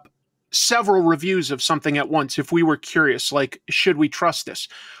look up several reviews of something at once. If we were curious, like, should we trust this?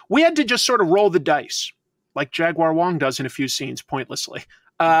 We had to just sort of roll the dice, like Jaguar Wong does in a few scenes pointlessly.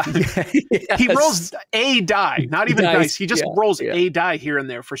 He rolls a die, not even dice. He just rolls a die here and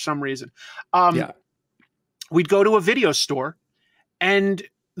there for some reason. We'd go to a video store and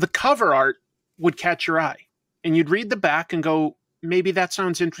the cover art would catch your eye. And you'd read the back and go, maybe that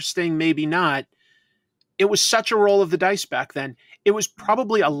sounds interesting, maybe not. It was such a roll of the dice back then. It was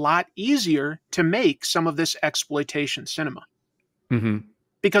probably a lot easier to make some of this exploitation cinema.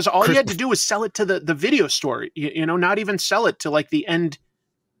 Because all you had to do was sell it to the video store, you know, not even sell it to like the end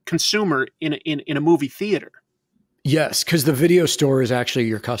consumer in a movie theater. Yes, because the video store is actually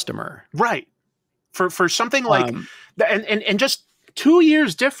your customer. Right. For something like and just 2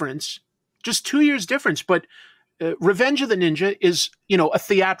 years difference, but Revenge of the Ninja is, you know, a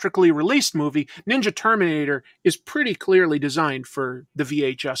theatrically released movie. Ninja Terminator is pretty clearly designed for the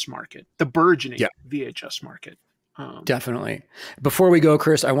VHS market, the burgeoning VHS market. Definitely. Before we go,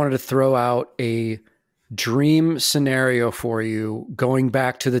 Chris, I wanted to throw out a dream scenario for you going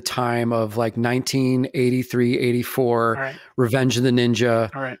back to the time of like 1983, 84, Revenge of the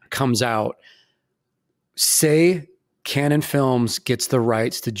Ninja comes out. Say Canon Films gets the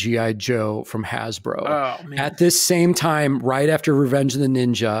rights to G.I. Joe from Hasbro. Oh, man. At this same time, right after Revenge of the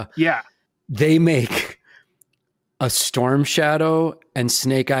Ninja, they make a Storm Shadow and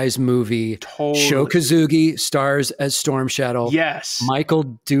Snake Eyes movie. Sho Kosugi stars as Storm Shadow. Yes.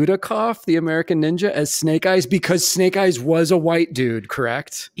 Michael Dudikoff, the American Ninja, as Snake Eyes, because Snake Eyes was a white dude,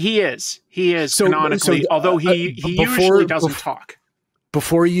 correct? He is canonically, although he usually doesn't talk.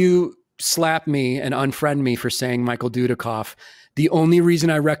 Before you slap me and unfriend me for saying Michael Dudikoff. The only reason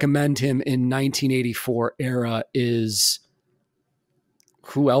I recommend him in 1984 era is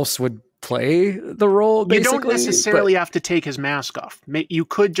who else would play the role, basically? You don't necessarily have to take his mask off. You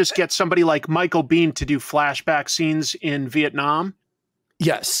could just get somebody like Michael Biehn to do flashback scenes in Vietnam.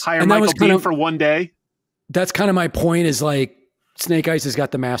 Yes. Hire Michael Biehn for one day. That's kind of my point, is like Snake Eyes has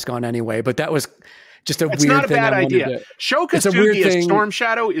got the mask on anyway, but that was just a weird thing. It's not a bad idea. Sho Kosugi as Storm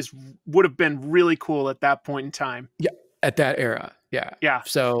Shadow would have been really cool at that point in time. Yeah, at that era. Yeah. Yeah.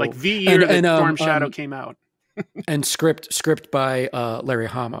 So like the year that Storm Shadow came out. And script by Larry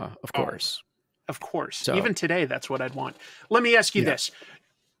Hama, of course. Of course. So, even today, that's what I'd want. Let me ask you this.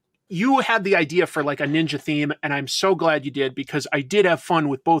 You had the idea for like a ninja theme, and I'm so glad you did, because I did have fun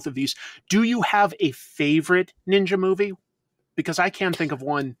with both of these. Do you have a favorite ninja movie? Because I can think of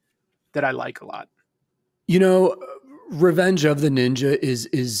one that I like a lot. You know, Revenge of the Ninja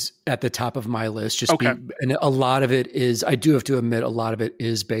is at the top of my list. And a lot of it is, I do have to admit, a lot of it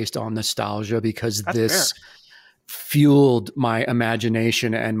is based on nostalgia, because this fueled my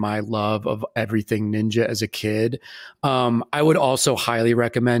imagination and my love of everything ninja as a kid. I would also highly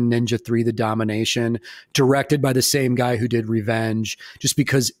recommend Ninja 3: The Domination, directed by the same guy who did Revenge, just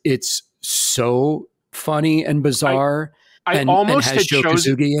because it's so funny and bizarre. I almost and has Sho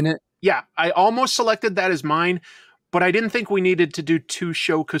Kosugi in it. Yeah, I almost selected that as mine, but I didn't think we needed to do 2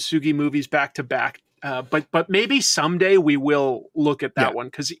 Sho Kosugi movies back to back. But maybe someday we will look at that one,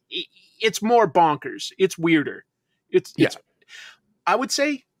 because it's more bonkers. It's weirder. It's I would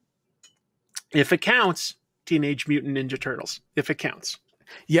say, if it counts, Teenage Mutant Ninja Turtles. If it counts.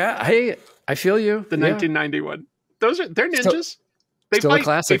 Yeah, I feel you. The 1991. They're ninjas. Still a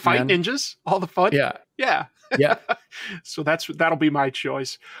classic, they fight ninjas. All the fun. Yeah. Yeah. Yeah. So that'll be my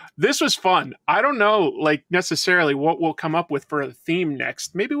choice. This was fun. I don't know, like, necessarily what we'll come up with for a theme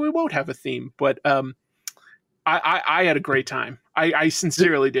next. Maybe we won't have a theme, but I had a great time. I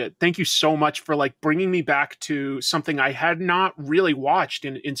sincerely did. Thank you so much for like bringing me back to something I had not really watched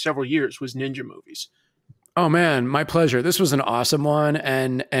in several years, was ninja movies. Oh man, my pleasure. This was an awesome one,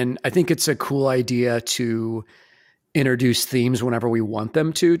 and I think it's a cool idea to introduce themes whenever we want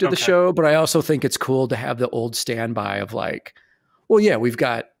them to the show. But I also think it's cool to have the old standby of like, well, yeah, we've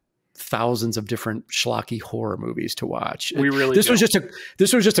got thousands of different schlocky horror movies to watch. We really this was just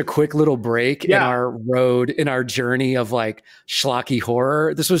a quick little break in our journey of like schlocky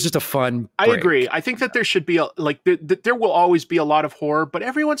horror. This was just a fun break. I agree. I think that there should be there will always be a lot of horror, but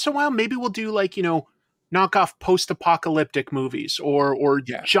every once in a while maybe we'll do like, knockoff post-apocalyptic movies or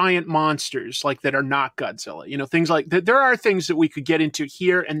giant monsters like that are not Godzilla. Things like that. There are things that we could get into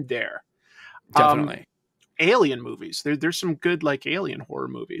here and there. Definitely. Alien movies. There's some good like alien horror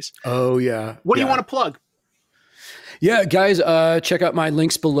movies. Oh yeah. What do you want to plug? Yeah, guys, check out my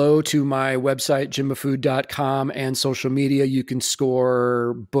links below to my website, jimbafood.com, and social media. You can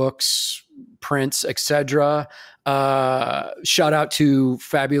score books, prints, etc. Shout out to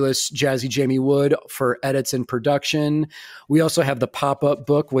fabulous Jazzy Jamie Wood for edits and production. We also have the pop-up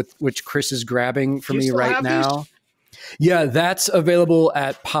book which Chris is grabbing for me right now. Yeah, that's available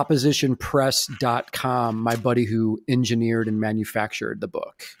at propositionpress.com, my buddy who engineered and manufactured the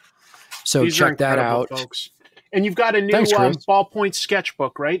book. So check that out, folks. And you've got a new ballpoint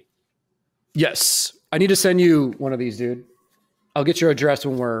sketchbook, right? Yes. I need to send you one of these, dude. I'll get your address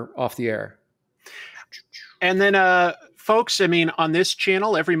when we're off the air. And then, folks, on this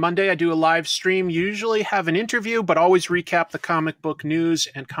channel, every Monday I do a live stream, usually have an interview, but always recap the comic book news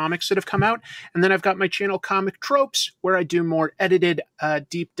and comics that have come out. And then I've got my channel Comic Tropes, where I do more edited,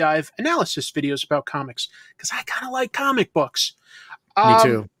 deep dive analysis videos about comics, because I kind of like comic books. Me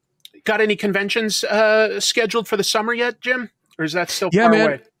too. Got any conventions scheduled for the summer yet, Jim? Or is that still far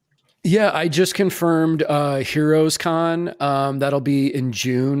away? Yeah, I just confirmed Heroes Con. That'll be in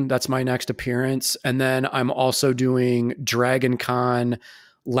June. That's my next appearance. And then I'm also doing Dragon Con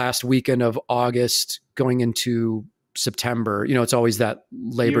last weekend of August going into September. It's always that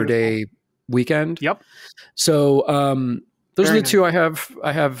Labor Day weekend. Yep. So those are the two I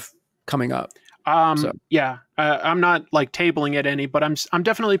have coming up. Yeah, I'm not like tabling at any, but I'm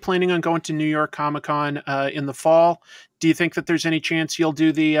definitely planning on going to New York Comic Con in the fall. Do you think that there's any chance you'll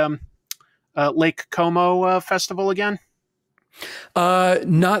do the Lake Como festival again?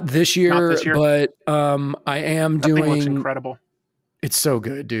 Not this year, but I am doing. That thing looks incredible. It's so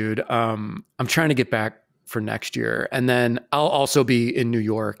good, dude. I'm trying to get back for next year, and then I'll also be in New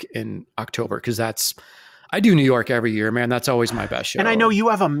York in October, because I do New York every year, man. That's always my best show. And I know you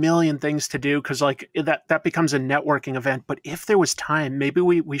have a million things to do, because like that becomes a networking event. But if there was time, maybe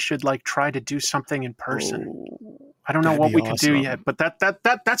we should like try to do something in person. I don't know what we could do yet, but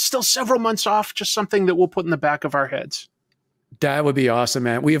that's still several months off. Just something that we'll put in the back of our heads. That would be awesome,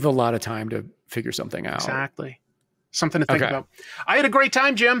 man. We have a lot of time to figure something out. Exactly. Something to think about. I had a great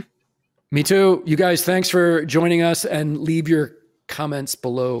time, Jim. Me too. You guys, thanks for joining us, and leave your comments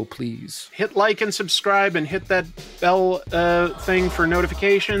below, please. Hit like and subscribe and hit that bell thing for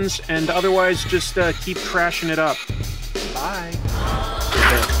notifications, and otherwise just keep trashing it up. Bye.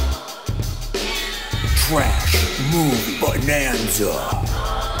 Trash Movie Bonanza.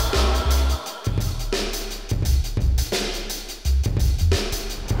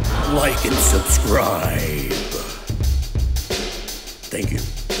 Like and subscribe.